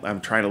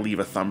I'm trying to leave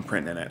a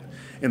thumbprint in it,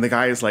 and the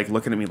guy is like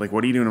looking at me like,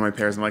 "What are you doing to my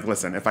pears?" I'm like,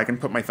 "Listen, if I can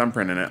put my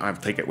thumbprint in it, I'll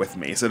take it with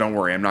me. So don't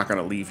worry, I'm not going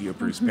to leave you a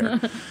bruised pear."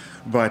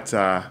 But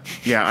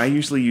I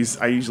usually use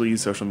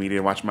social media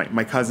to watch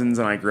my cousins,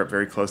 and I grew up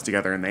very close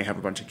together, and they have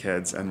a bunch of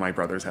kids, and my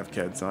brothers have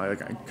kids, so I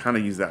kind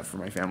of use that for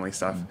my family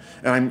stuff,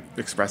 and I'm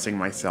expressing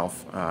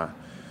myself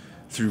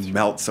through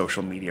Melt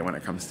social media when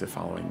it comes to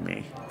following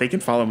me. They can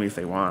follow me if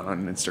they want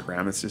on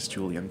Instagram. It's just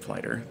Julian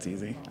Plyter. It's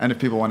easy. And if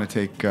people want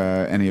to take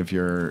any of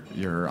your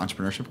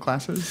entrepreneurship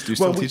classes, do you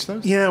still teach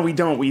those? Yeah, we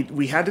don't.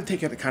 We had to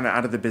take it kind of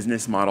out of the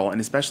business model, and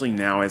especially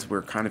now as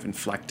we're kind of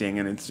inflecting,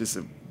 and it's just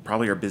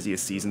probably our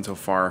busiest season so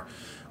far.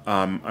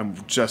 I'm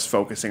just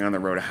focusing on the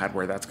road ahead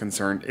where that's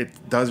concerned.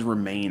 It does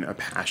remain a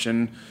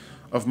passion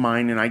of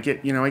mine, and I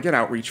get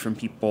outreach from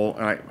people,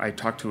 and I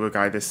talked to a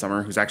guy this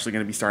summer who's actually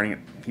going to be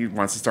he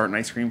wants to start an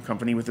ice cream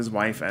company with his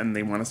wife, and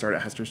they want to start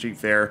at Hester Street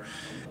Fair,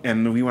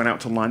 and we went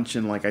out to lunch,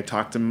 and I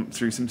talked him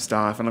through some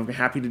stuff, and I'm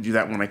happy to do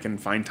that when I can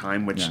find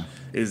time, which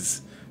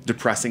is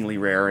depressingly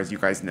rare, as you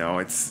guys know.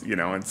 It's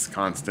it's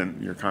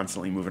constant. You're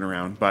constantly moving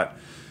around, but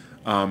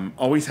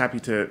always happy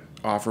to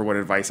offer what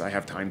advice I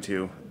have time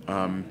to.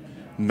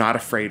 Not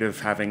afraid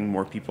of having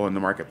more people in the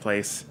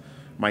marketplace.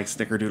 My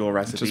snickerdoodle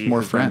recipe just more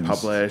has friends. Been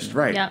published.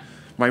 Right. Yep.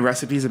 My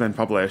recipes have been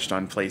published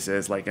on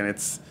places and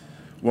it's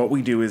what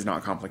we do is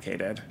not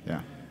complicated.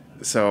 Yeah.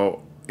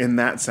 So in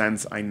that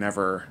sense, I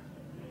never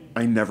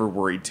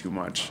worried too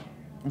much.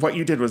 What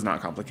you did was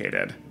not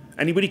complicated.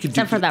 Anybody could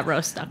Except for that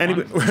roast duck.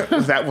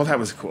 That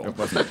was cool. It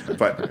wasn't.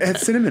 But it had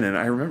cinnamon in it.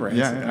 I remember it.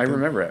 Yeah, I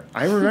remember it.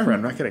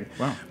 I'm not kidding.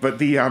 Wow.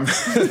 But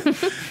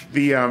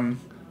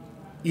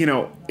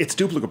it's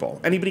duplicable.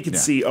 Anybody can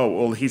see,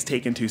 he's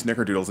taken 2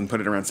 snickerdoodles and put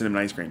it around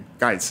cinnamon ice cream.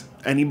 Guys,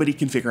 anybody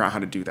can figure out how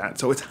to do that.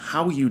 So it's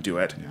how you do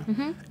it. Yeah.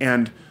 Mm-hmm.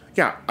 And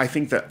I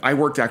think that I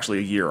worked actually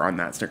a year on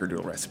that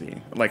snickerdoodle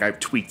recipe. I've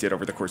tweaked it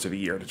over the course of a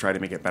year to try to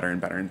make it better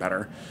and better and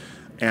better.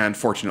 And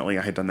fortunately,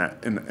 I had done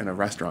that in a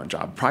restaurant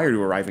job prior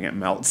to arriving at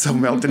Melt. So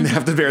Melt didn't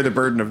have to bear the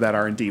burden of that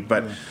R&D.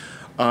 But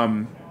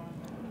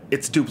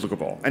it's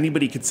duplicable.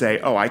 Anybody could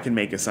say, I can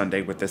make a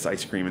sundae with this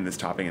ice cream and this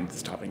topping and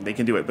this topping. They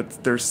can do it,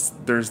 but there's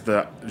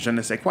the je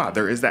ne sais quoi.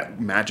 There is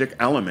that magic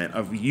element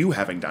of you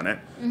having done it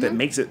that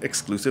makes it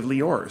exclusively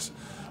yours.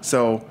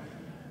 So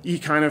you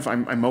kind of,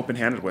 I'm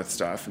open-handed with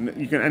stuff.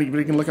 And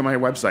anybody can look at my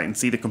website and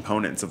see the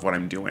components of what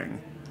I'm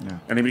doing. Yeah.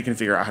 Anybody can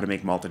figure out how to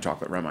make malted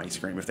chocolate rum ice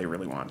cream if they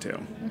really want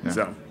to. Yeah.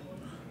 So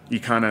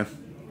you kind of,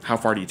 how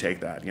far do you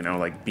take that?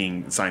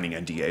 Signing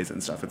NDAs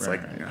and stuff. It's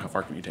how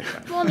far can you take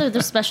that? Well, the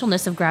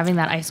specialness of grabbing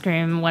that ice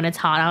cream when it's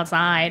hot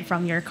outside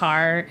from your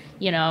car,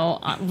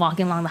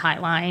 walking along the High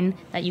Line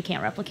that you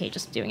can't replicate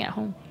just doing it at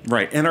home.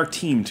 Right. And our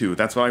team, too.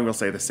 That's what I will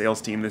say. The sales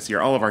team this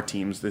year, all of our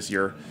teams this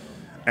year,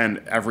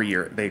 and every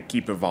year they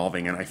keep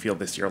evolving. And I feel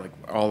this year,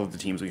 all of the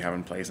teams we have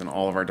in place and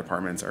all of our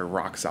departments are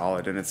rock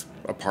solid, and it's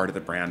a part of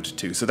the brand,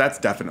 too. So that's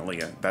definitely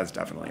a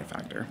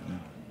factor. Mm.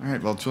 All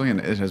right. Well,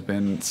 Julian, it has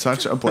been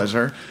such a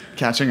pleasure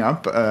catching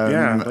up,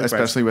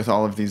 especially with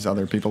all of these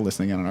other people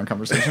listening in on our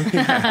conversation.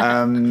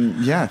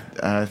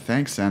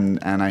 Thanks. And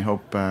I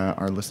hope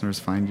our listeners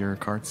find your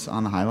carts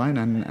on the High Line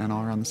and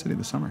all around the city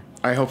this summer.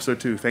 I hope so,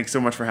 too. Thanks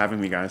so much for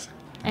having me, guys.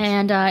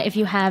 And if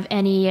you have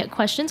any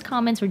questions,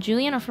 comments for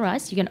Julian or for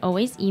us, you can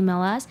always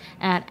email us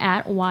at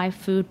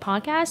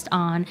YFoodPodcast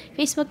on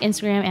Facebook,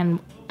 Instagram, and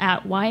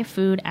at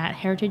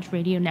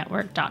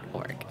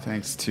yfood@heritageradionetwork.org.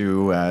 Thanks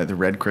to the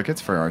Red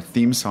Crickets for our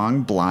theme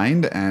song,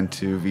 Blind, and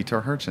to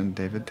Vitor Hirsch and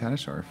David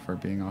Tadishore for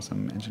being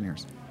awesome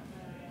engineers.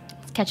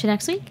 Let's catch you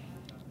next week.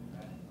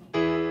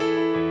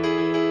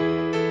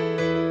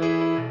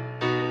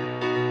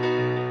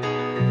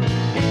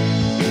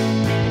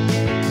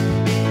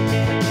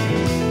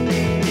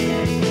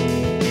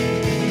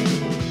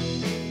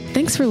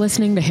 Thanks for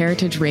listening to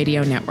Heritage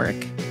Radio Network,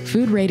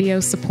 food radio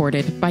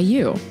supported by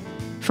you.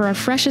 For our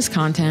freshest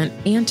content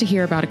and to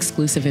hear about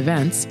exclusive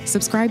events,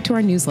 subscribe to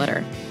our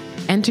newsletter.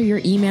 Enter your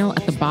email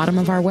at the bottom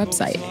of our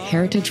website,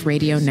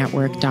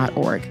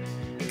 heritageradionetwork.org.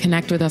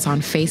 Connect with us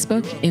on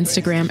Facebook,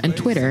 Instagram, and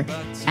Twitter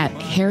at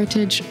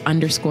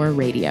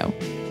heritage_radio.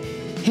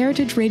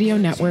 Heritage Radio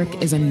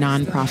Network is a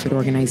nonprofit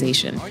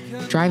organization,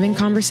 driving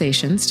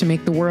conversations to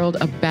make the world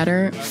a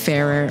better,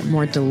 fairer,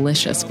 more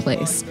delicious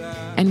place.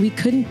 And we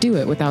couldn't do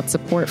it without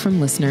support from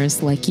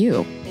listeners like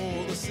you.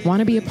 Want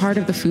to be a part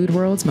of the food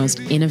world's most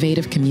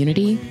innovative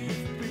community?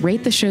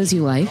 Rate the shows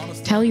you like,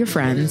 tell your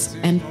friends,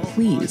 and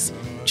please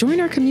join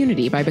our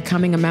community by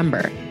becoming a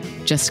member.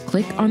 Just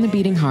click on the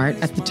beating heart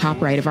at the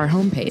top right of our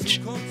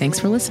homepage. Thanks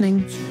for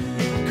listening.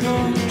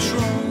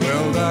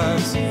 Well,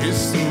 that's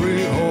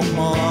history of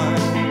my